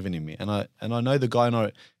for believing in me. And I know the guy,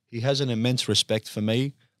 and he has an immense respect for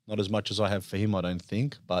me, not as much as I have for him, I don't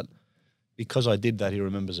think, but because I did that, he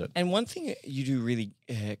remembers it. And one thing you do really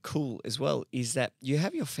cool as well is that you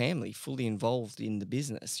have your family fully involved in the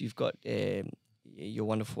business. You've got your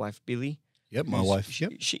wonderful wife, Billy. Yep, my wife.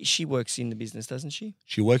 Yep. She works in the business, doesn't she?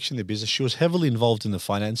 She works in the business. She was heavily involved in the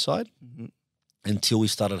finance side until we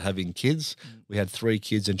started having kids. We had 3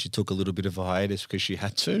 kids, and she took a little bit of a hiatus because she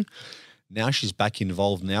had to. Now she's back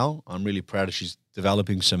involved now. I'm really proud of she's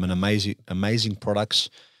developing some amazing products,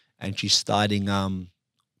 and she's starting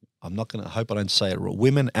I hope I don't say it wrong,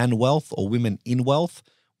 Women and Wealth, or Women in Wealth,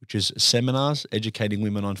 which is seminars educating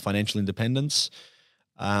women on financial independence,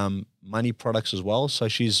 money products as well. So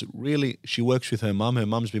she works with her mum. Her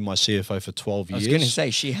mum's been my CFO for 12 years. I was going to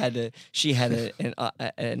say she had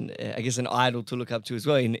an idol to look up to as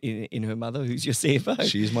well in her mother, who's your CFO.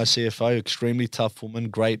 She's my CFO, extremely tough woman,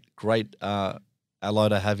 great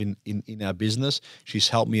allied I have in our business. She's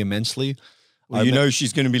helped me immensely. Well, you know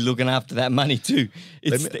she's going to be looking after that money too.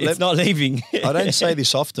 It's not leaving. I don't say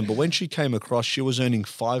this often, but when she came across, she was earning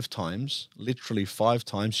 5 times, literally 5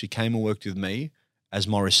 times. She came and worked with me as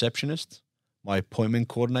my receptionist, my appointment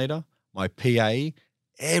coordinator, my PA,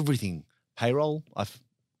 everything, payroll.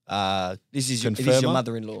 This is your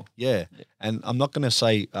mother-in-law. Yeah. And I'm not going to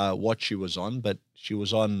say what she was on, but she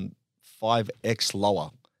was on 5x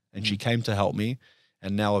lower, and she came to help me.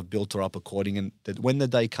 And now I've built her up according. And that when the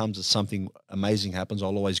day comes that something amazing happens,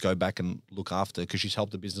 I'll always go back and look after her because she's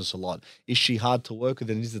helped the business a lot. Is she hard to work with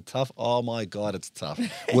and is it tough? Oh my God, it's tough.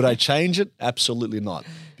 Would I change it? Absolutely not.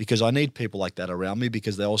 Because I need people like that around me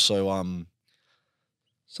because they also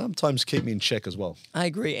sometimes keep me in check as well. I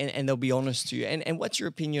agree. And they'll be honest to you. And what's your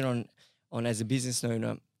opinion on as a business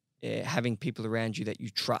owner, having people around you that you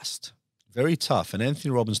trust? Very tough. And Anthony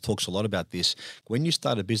Robbins talks a lot about this. When you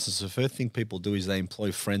start a business, the first thing people do is they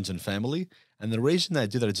employ friends and family. And the reason they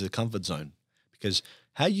do that is a comfort zone. Because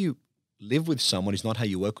how you live with someone is not how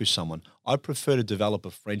you work with someone. I prefer to develop a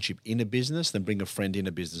friendship in a business than bring a friend in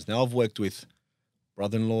a business. Now, I've worked with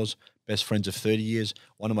brother-in-laws, best friends of 30 years.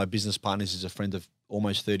 One of my business partners is a friend of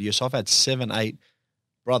almost 30 years. So I've had 7, 8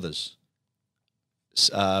 brothers,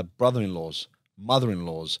 brother-in-laws,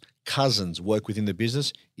 mother-in-laws, cousins work within the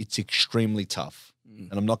business. It's extremely tough.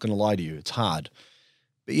 And I'm not going to lie to you. It's hard.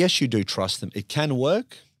 But yes, you do trust them. It can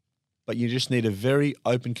work, but you just need a very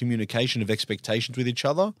open communication of expectations with each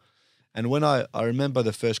other. And when I remember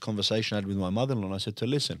the first conversation I had with my mother-in-law, and I said to her,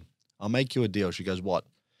 listen, I'll make you a deal. She goes, what?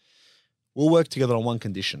 We'll work together on one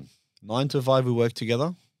condition. 9 to 5, we work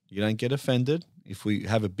together. You don't get offended. If we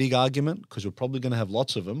have a big argument, because we're probably going to have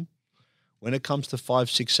lots of them, when it comes to 5,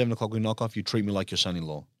 6, 7 o'clock, we knock off, you treat me like your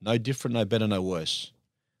son-in-law. No different, no better, no worse.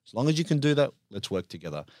 As long as you can do that, let's work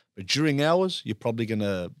together. But during hours, you're probably going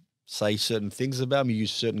to say certain things about me,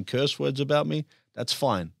 use certain curse words about me. That's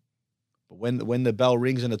fine. But when the bell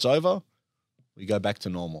rings and it's over, we go back to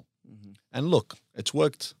normal. And look, it's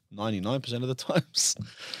worked 99% of the times.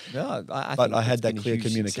 No, I had that clear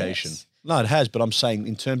communication. Success. No, it has, but I'm saying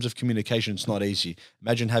in terms of communication, it's not easy.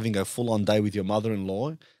 Imagine having a full-on day with your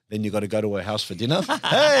mother-in-law, then you got to go to her house for dinner.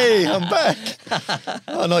 Hey, I'm back.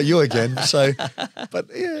 Oh, not you again. So, but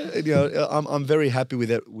yeah, you know, I'm very happy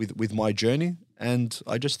with it, with my journey, and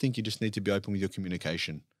I just think you just need to be open with your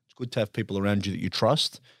communication. It's good to have people around you that you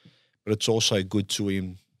trust, but it's also good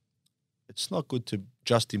to it's not good to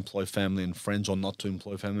just employ family and friends or not to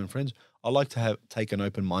employ family and friends. I like to take an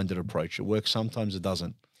open-minded approach. It works sometimes, it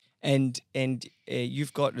doesn't. And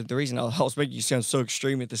you've got the reason I was making you sound so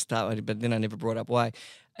extreme at the start, but then I never brought up why.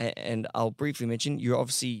 And I'll briefly mention you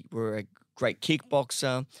obviously were a great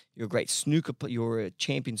kickboxer. You're a great snooker. You're a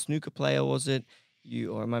champion snooker player, was it?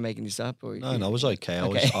 Or am I making this up? Or no, I was okay. I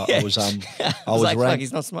was I was like, ranked. fuck,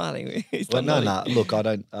 he's not smiling. No. Look, I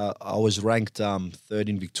don't. I was ranked 3rd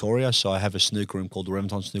in Victoria, so I have a snooker room called the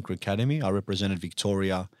Reventon Snooker Academy. I represented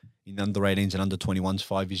Victoria in under 18s and under 21s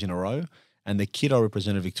 5 years in a row. And the kid I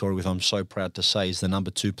represented Victoria with, I'm so proud to say, is the number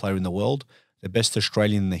 2 player in the world, the best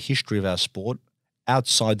Australian in the history of our sport,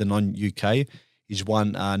 outside the non-UK. He's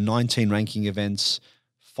won 19 ranking events,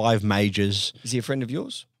 5 majors. Is he a friend of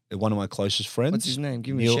yours? One of my closest friends. What's his name?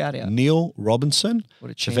 Give me a shout out. Neil Robinson.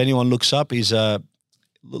 What a So if anyone looks up,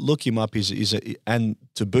 look him up. And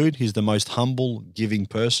to boot, he's the most humble, giving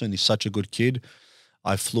person. He's such a good kid.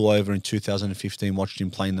 I flew over in 2015, watched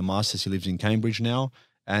him play in the Masters. He lives in Cambridge now.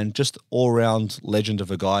 And just all-round legend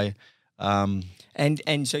of a guy.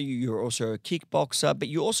 And so you're also a kickboxer, but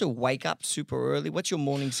you also wake up super early. What's your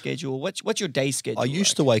morning schedule? What's your day schedule? I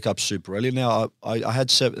used to wake up super early. Now I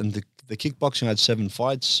had 7. The kickboxing I had 7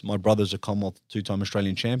 fights. My brother's a Commonwealth 2-time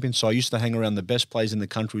Australian champion, so I used to hang around the best players in the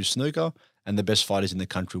country with snooker and the best fighters in the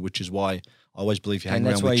country, which is why I always believe you hang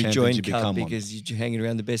around with champions, you become one. Because you're hanging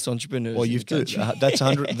around the best entrepreneurs. Well, you've do.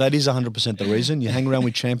 That is 100% the reason. You hang around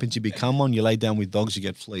with champions, you become one. You lay down with dogs, you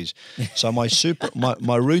get fleas. So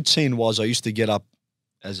my routine was I used to get up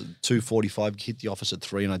as 2:45, hit the office at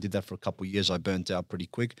 3, and I did that for a couple of years. I burnt out pretty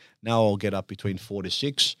quick. Now I'll get up between 4 to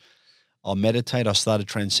 6. I'll meditate. I started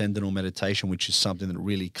transcendental meditation, which is something that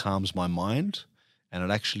really calms my mind,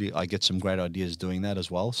 and I get some great ideas doing that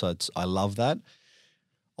as well. So I love that.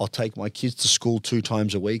 I'll take my kids to school 2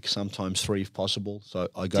 times a week, sometimes 3 if possible. So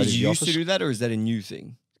I go to the office. Did you used to do that, or is that a new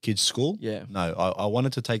thing? Kids' school? Yeah. No, I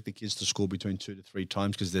wanted to take the kids to school between 2 to 3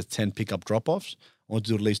 times because there's 10 pickup drop-offs. I want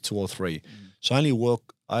to do at least 2 or 3. So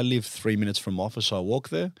I live 3 minutes from office, so I walk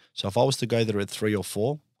there. So if I was to go there at 3 or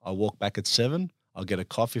 4, I walk back at 7. I'll get a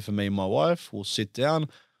coffee for me and my wife. We'll sit down,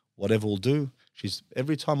 whatever we'll do.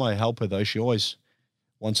 Every time I help her though, she always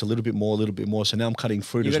wants a little bit more. So now I'm cutting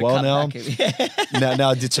fruit You as gotta well cut now. back.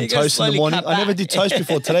 Now I did some You gotta toast in the slowly morning. cut I never back. did toast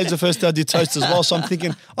before. Today's the first day I did toast as well. So I'm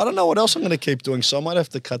thinking, I don't know what else I'm going to keep doing. So I might have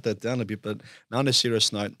to cut that down a bit. But now on a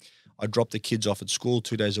serious note, I drop the kids off at school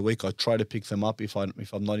 2 days a week. I try to pick them up if I'm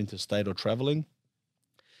not interstate or traveling.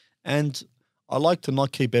 And I like to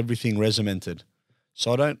not keep everything regimented.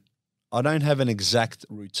 So I don't have an exact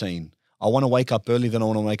routine. I want to wake up early, then I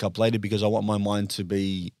want to wake up later because I want my mind to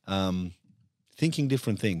be thinking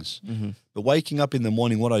different things. Mm-hmm. But waking up in the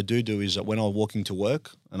morning, what I do is that when I'm walking to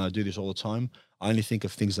work, and I do this all the time, I only think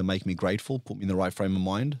of things that make me grateful, put me in the right frame of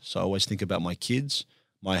mind. So I always think about my kids,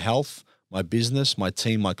 my health, my business, my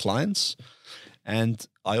team, my clients. And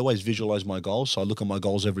I always visualize my goals. So I look at my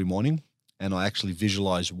goals every morning and I actually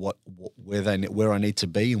visualize where I need to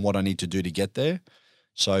be and what I need to do to get there.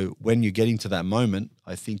 So when you're getting to that moment,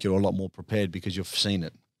 I think you're a lot more prepared because you've seen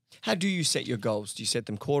it. How do you set your goals? Do you set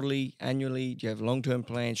them quarterly, annually? Do you have long-term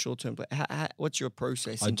plans, short-term plans? What's your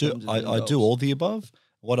process? I in do. terms of I doing do goals? all the above.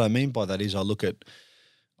 What I mean by that is I look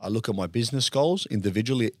at my business goals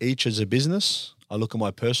individually, each as a business. I look at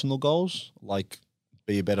my personal goals, like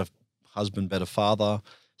be a better husband, better father,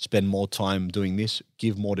 spend more time doing this,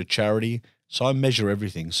 give more to charity. So I measure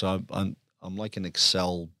everything. So I'm like an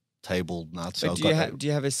Excel table nut. So But do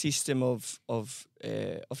you have a system of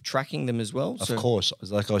tracking them as well? Of course,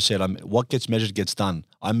 like I said, what gets measured gets done.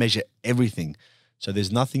 I measure everything. So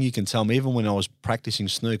there's nothing you can tell me. Even when I was practicing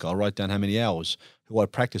snooker, I write down how many hours, who I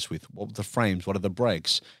practice with, what are the frames, what are the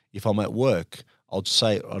breaks. If I'm at work,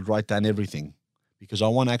 I'd write down everything because I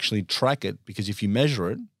want to actually track it because if you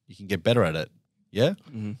measure it, you can get better at it. Yeah?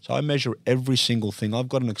 Mm-hmm. So I measure every single thing. I've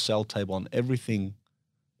got an Excel table on everything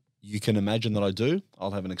you can imagine that I do.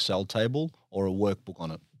 I'll have an Excel table or a workbook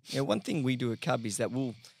on it. Yeah, one thing we do at Cub is that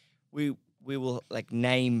we will like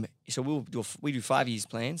name. So we do 5 year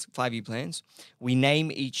plans. We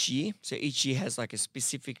name each year. So each year has like a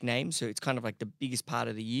specific name. So it's kind of like the biggest part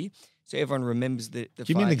of the year. So everyone remembers the Give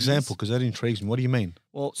me an 5 example years. because that intrigues me. What do you mean?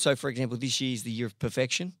 Well, so for example, this year is the year of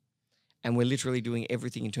perfection. And we're literally doing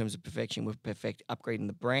everything in terms of perfection. We're upgrading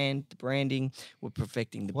the branding. We're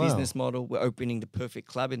perfecting the Wow. business model. We're opening the perfect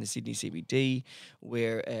club in the Sydney CBD.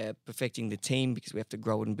 We're perfecting the team because we have to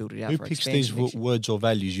grow it and build it out Who for picks expansion these next year. words or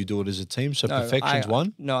values? You do it as a team. So perfection's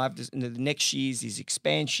one. No, the next year's is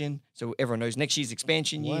expansion. So everyone knows next year's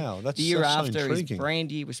expansion year. Wow, that's the year so after intriguing. is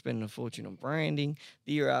brand year. We're spending a fortune on branding.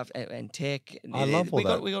 The year after and tech. I love all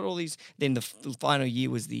that. We got all these. Then the final year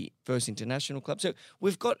was the first international club. So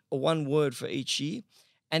we've got one word for each year,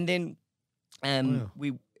 and then Wow.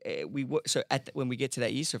 when we get to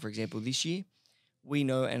that year. So for example, this year. We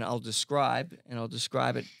know, and I'll describe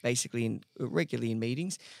it basically regularly in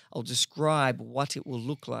meetings. I'll describe what it will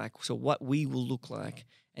look like, so what we will look like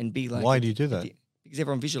and be like. Why do you do that? Because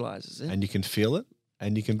everyone visualizes it. And you can feel it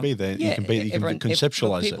and you can be there. Yeah, you can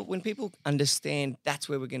conceptualize it. When people understand that's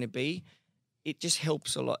where we're going to be, it just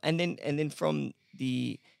helps a lot. And then from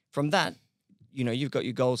that, you've got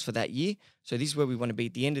your goals for that year. So this is where we want to be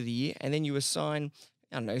at the end of the year, and then you assign,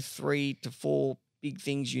 3 to 4 big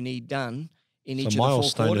things you need done in each of the 4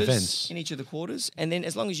 milestone quarters. events. In each of the quarters, and then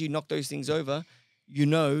as long as you knock those things over, you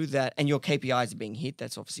know that, and your KPIs are being hit.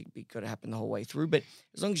 That's obviously got to happen the whole way through. But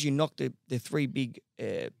as long as you knock the 3 big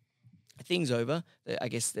things over, I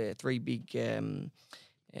guess the 3 big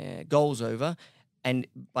goals over, and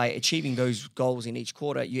by achieving those goals in each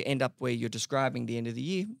quarter, you end up where you're describing the end of the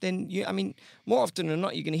year. Then more often than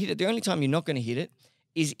not, you're going to hit it. The only time you're not going to hit it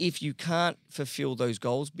is if you can't fulfill those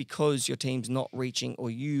goals because your team's not reaching,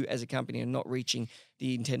 or you as a company are not reaching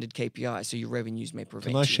the intended KPI. So your revenues may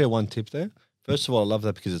prevent. Can I share one tip there? First of all, I love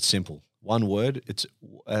that because it's simple. One word.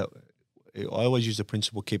 I always use the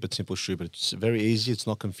principle, keep it simple, stupid. It's very easy. It's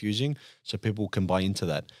not confusing, so people can buy into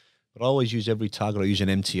that. But I always use every target. I use an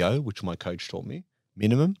MTO, which my coach taught me.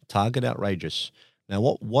 Minimum, target, outrageous. Now,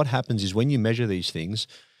 what happens is when you measure these things,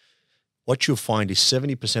 what you'll find is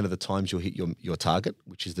 70% of the times you'll hit your target,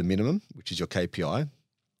 which is the minimum, which is your KPI.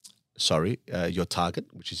 Your target,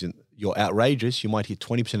 which is in your outrageous, you might hit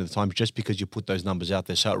 20% of the time just because you put those numbers out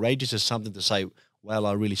there. So outrageous is something to say, well,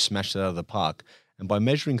 I really smashed it out of the park. And by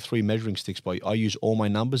measuring 3 measuring sticks, I use all my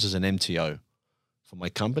numbers as an MTO for my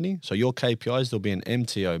company. So your KPIs, there'll be an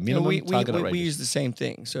MTO, minimum, target, outrageous. We use the same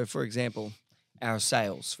thing. So for example, our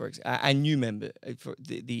sales, our new member, for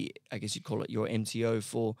I guess you'd call it your MTO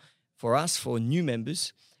for us, for new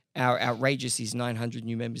members, our outrageous is 900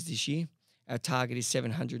 new members this year. Our target is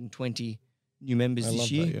 720 new members this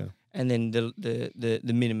year. That, yeah. And then the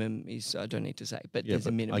minimum is, I don't need to say, but there's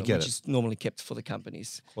a minimum, which is normally kept for the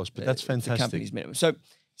companies. Of course, but that's fantastic. The company's minimum.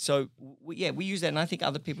 So we use that, and I think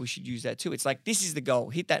other people should use that too. It's like, this is the goal.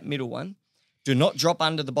 Hit that middle one. do not drop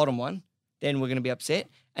under the bottom one, then we're going to be upset.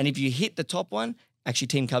 And if you hit the top one, actually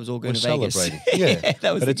Team Cubs all going to Vegas. Celebrating. Yeah.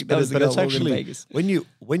 that was the goal. We're going to Vegas.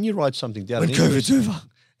 when you write something down,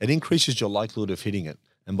 it increases your likelihood of hitting it.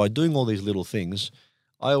 And by doing all these little things,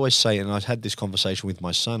 I always say, and I had this conversation with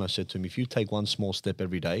my son, I said to him, if you take one small step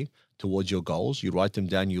every day towards your goals, you write them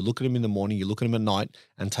down, you look at them in the morning, you look at them at night,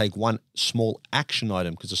 and take one small action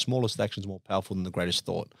item, because the smallest action is more powerful than the greatest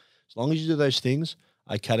thought. As long as you do those things,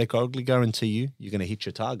 I categorically guarantee you're going to hit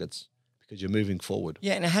your targets because you're moving forward.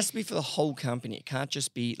 Yeah, and it has to be for the whole company. It can't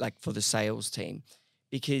just be like for the sales team,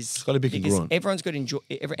 because it's got to be congruent. Everyone's got to enjoy,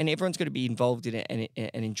 and everyone's got to be involved in it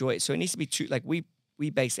and enjoy it. So it needs to be two. Like we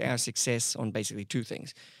base our success on basically two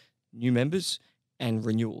things: new members and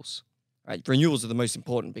renewals. Right? Renewals are the most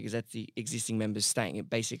important because that's the existing members staying. It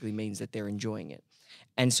basically means that they're enjoying it,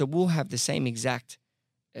 and so we'll have the same exact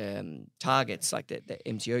targets, like the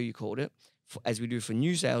MTO you called it, as we do for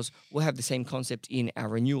new sales. We'll have the same concept in our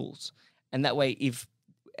renewals, and that way, if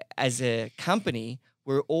as a company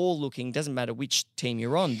we're all looking, doesn't matter which team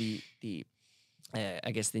you're on, the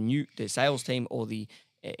sales team or the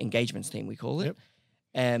engagements team we call it. Yep.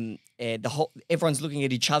 Everyone's looking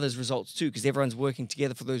at each other's results too, because everyone's working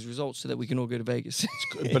together for those results so that we can all go to Vegas.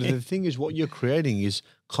 But the thing is, what you're creating is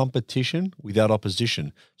competition without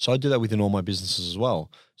opposition. So I do that within all my businesses as well.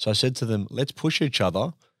 So I said to them, let's push each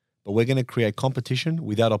other, but we're going to create competition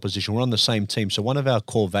without opposition. We're on the same team. So one of our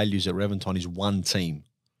core values at Reventon is one team.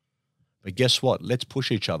 But guess what? Let's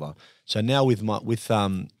push each other. So now we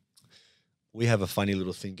have a funny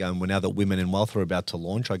little thing going. Now that Women in Wealth are about to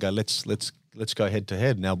launch, I go, let's go head to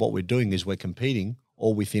head. Now what we're doing is we're competing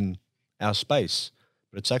all within our space,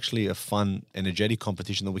 but it's actually a fun, energetic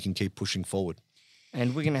competition that we can keep pushing forward.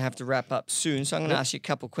 And we're going to have to wrap up soon, so I'm going to ask you a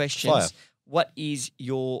couple of questions. Fire.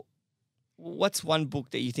 What's one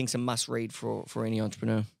book that you think's a must read for any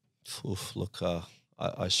entrepreneur? Look,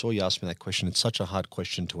 I saw you ask me that question. It's such a hard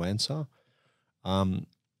question to answer.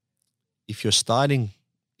 If you're starting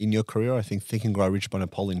in your career, I think Think and Grow Rich by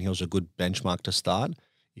Napoleon Hill is a good benchmark to start.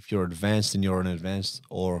 If you're advanced and you're an advanced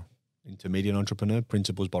or intermediate entrepreneur,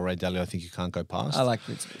 Principles by Ray Dalio, I think you can't go past. I like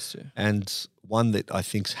Principles too. And one that I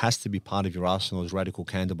think has to be part of your arsenal is Radical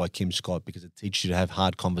Candor by Kim Scott, because it teaches you to have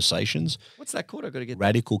hard conversations. What's that called? I've got to get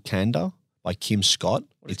Radical Candor by Kim Scott.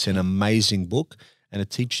 It's an amazing book, and it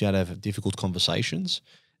teaches you how to have difficult conversations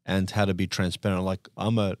and how to be transparent. Like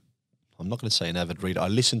I'm not going to say an avid reader. I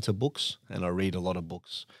listen to books and I read a lot of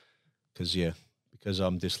books because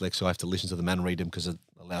I'm dyslexic. I have to listen to them and read them because it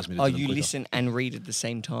allows me to do them quicker. Listen and read at the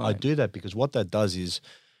same time. I do that because what that does is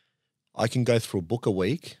I can go through a book a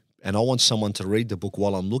week, and I want someone to read the book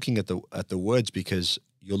while I'm looking at the words, because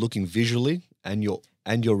you're looking visually and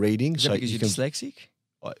you're reading. Is that because you're dyslexic?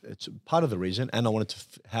 It's part of the reason, and I wanted to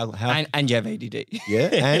and you have ADD. Yeah,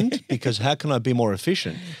 and because how can I be more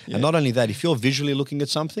efficient? Yeah. And not only that, if you're visually looking at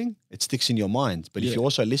something, it sticks in your mind. But if you're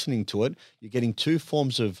also listening to it, you're getting two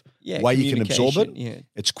forms of way you can absorb it. Yeah.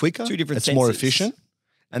 It's quicker. Two different it's senses. More efficient.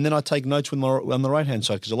 And then I take notes on the right hand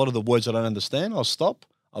side, because a lot of the words I don't understand, I'll stop.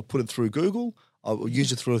 I'll put it through Google. I'll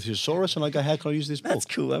use it through a thesaurus, and I go, how can I use this book? That's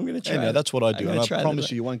cool. I'm going to try it. Yeah, that's what I do. And I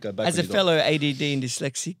promise you won't go back. As a fellow ADD and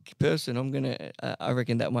dyslexic person, I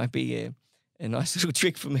reckon that might be a nice little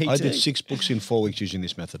trick for me. I did 6 books in 4 weeks using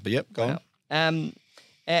this method. But go on.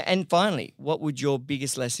 And finally, what would your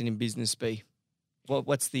biggest lesson in business be?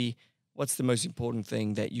 What's the most important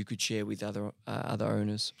thing that you could share with other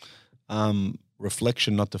owners?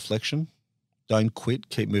 Reflection, not deflection. Don't quit,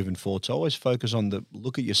 keep moving forward. So always focus on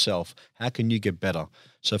look at yourself. How can you get better?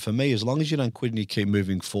 So for me, as long as you don't quit and you keep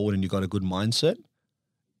moving forward and you've got a good mindset,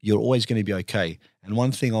 you're always going to be okay. And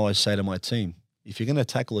one thing I always say to my team, if you're going to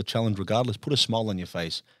tackle a challenge regardless, put a smile on your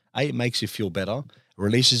face. It makes you feel better,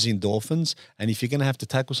 releases endorphins. And if you're going to have to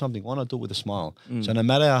tackle something, why not do it with a smile? So no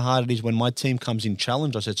matter how hard it is, when my team comes in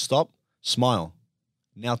challenge, I said, stop, smile.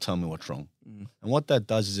 Now tell me what's wrong. And what that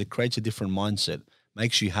does is it creates a different mindset,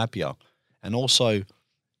 makes you happier. And also, you're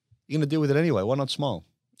going to deal with it anyway. Why not smile?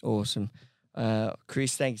 Awesome.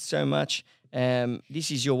 Chris, thanks so much. This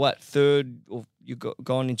is your third, or you've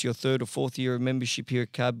gone into your third or fourth year of membership here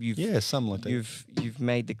at Cub. Something like that. You've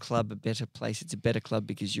made the club a better place. It's a better club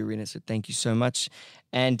because you're in it. So thank you so much.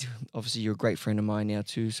 And obviously you're a great friend of mine now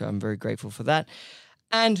too. So I'm very grateful for that.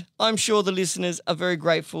 And I'm sure the listeners are very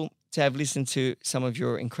grateful to have listened to some of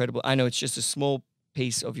your incredible, I know it's just a small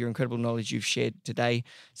piece of your incredible knowledge you've shared today.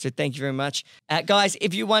 So thank you very much. Guys,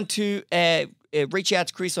 if you want to reach out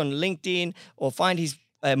to Chris on LinkedIn or find his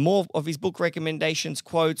more of his book recommendations,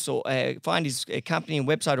 quotes, or find his company and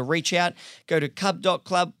website, or reach out, go to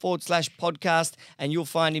cub.club/podcast and you'll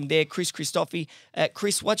find him there, Chris Christofi.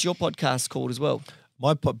 Chris, what's your podcast called as well?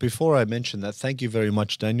 Before I mention that, thank you very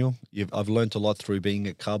much, Daniel. I've learned a lot through being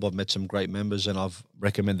at Cub. I've met some great members, and I've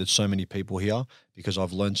recommended so many people here because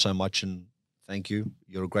I've learned so much. And thank you.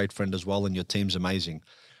 You're a great friend as well, and your team's amazing.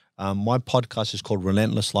 My podcast is called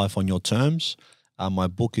Relentless Life on Your Terms. My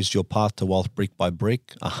book is Your Path to Wealth Brick by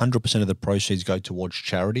Brick. 100% of the proceeds go towards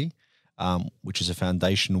charity, which is a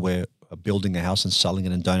foundation where building a house and selling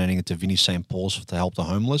it and donating it to Vinnie St. Paul's to help the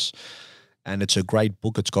homeless. And it's a great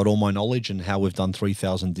book. It's got all my knowledge and how we've done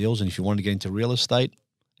 3,000 deals. And if you want to get into real estate,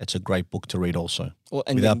 it's a great book to read also,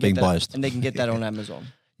 without being biased. And they can get that on Amazon.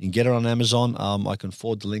 You can get it on Amazon. I can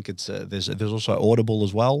forward the link. It's there's also Audible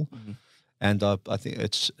as well. Mm-hmm. And I think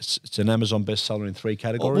it's an Amazon bestseller in 3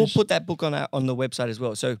 categories. We'll put that book on the website as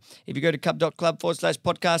well. So if you go to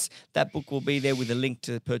cub.club/podcast, that book will be there with a link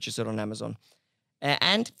to purchase it on Amazon.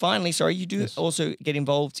 And finally, you do also get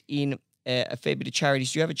involved in a fair bit of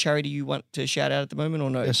charities. Do you have a charity you want to shout out at the moment,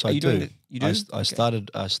 or no? Yes, I do. You do? I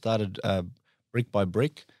started Brick by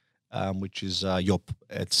Brick, which is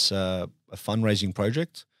it's a fundraising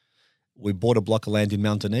project. We bought a block of land in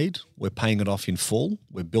Mount Denise. We're paying it off in full.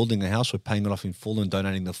 We're building a house. We're paying it off in full and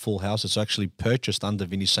donating the full house. It's actually purchased under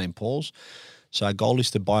Vinnie St. Paul's. So our goal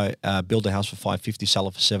is to build a house for $550, sell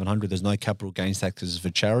it for $700. There's no capital gains taxes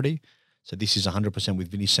for charity. So this is 100%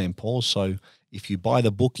 with Vinnie St. Paul's. So if you buy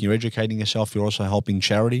the book and you're educating yourself, you're also helping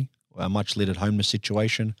charity, a much-needed homeless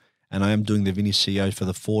situation. And I am doing the Vinnie CEO for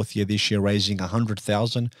the 4th year this year, raising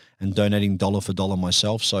 $100,000 and donating dollar for dollar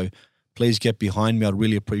myself. So please get behind me. I'd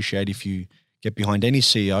really appreciate if you get behind any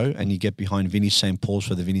CEO and you get behind Vinnie St. Paul's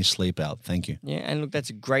for the Vinnie Sleep Out. Thank you. Yeah, and look,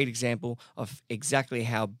 that's a great example of exactly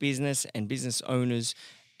how business and business owners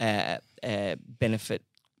benefit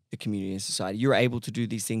the community and society. You're able to do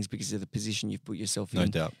these things because of the position you've put yourself in. No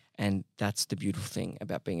doubt. And that's the beautiful thing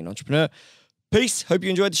about being an entrepreneur. Peace. Hope you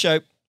enjoyed the show.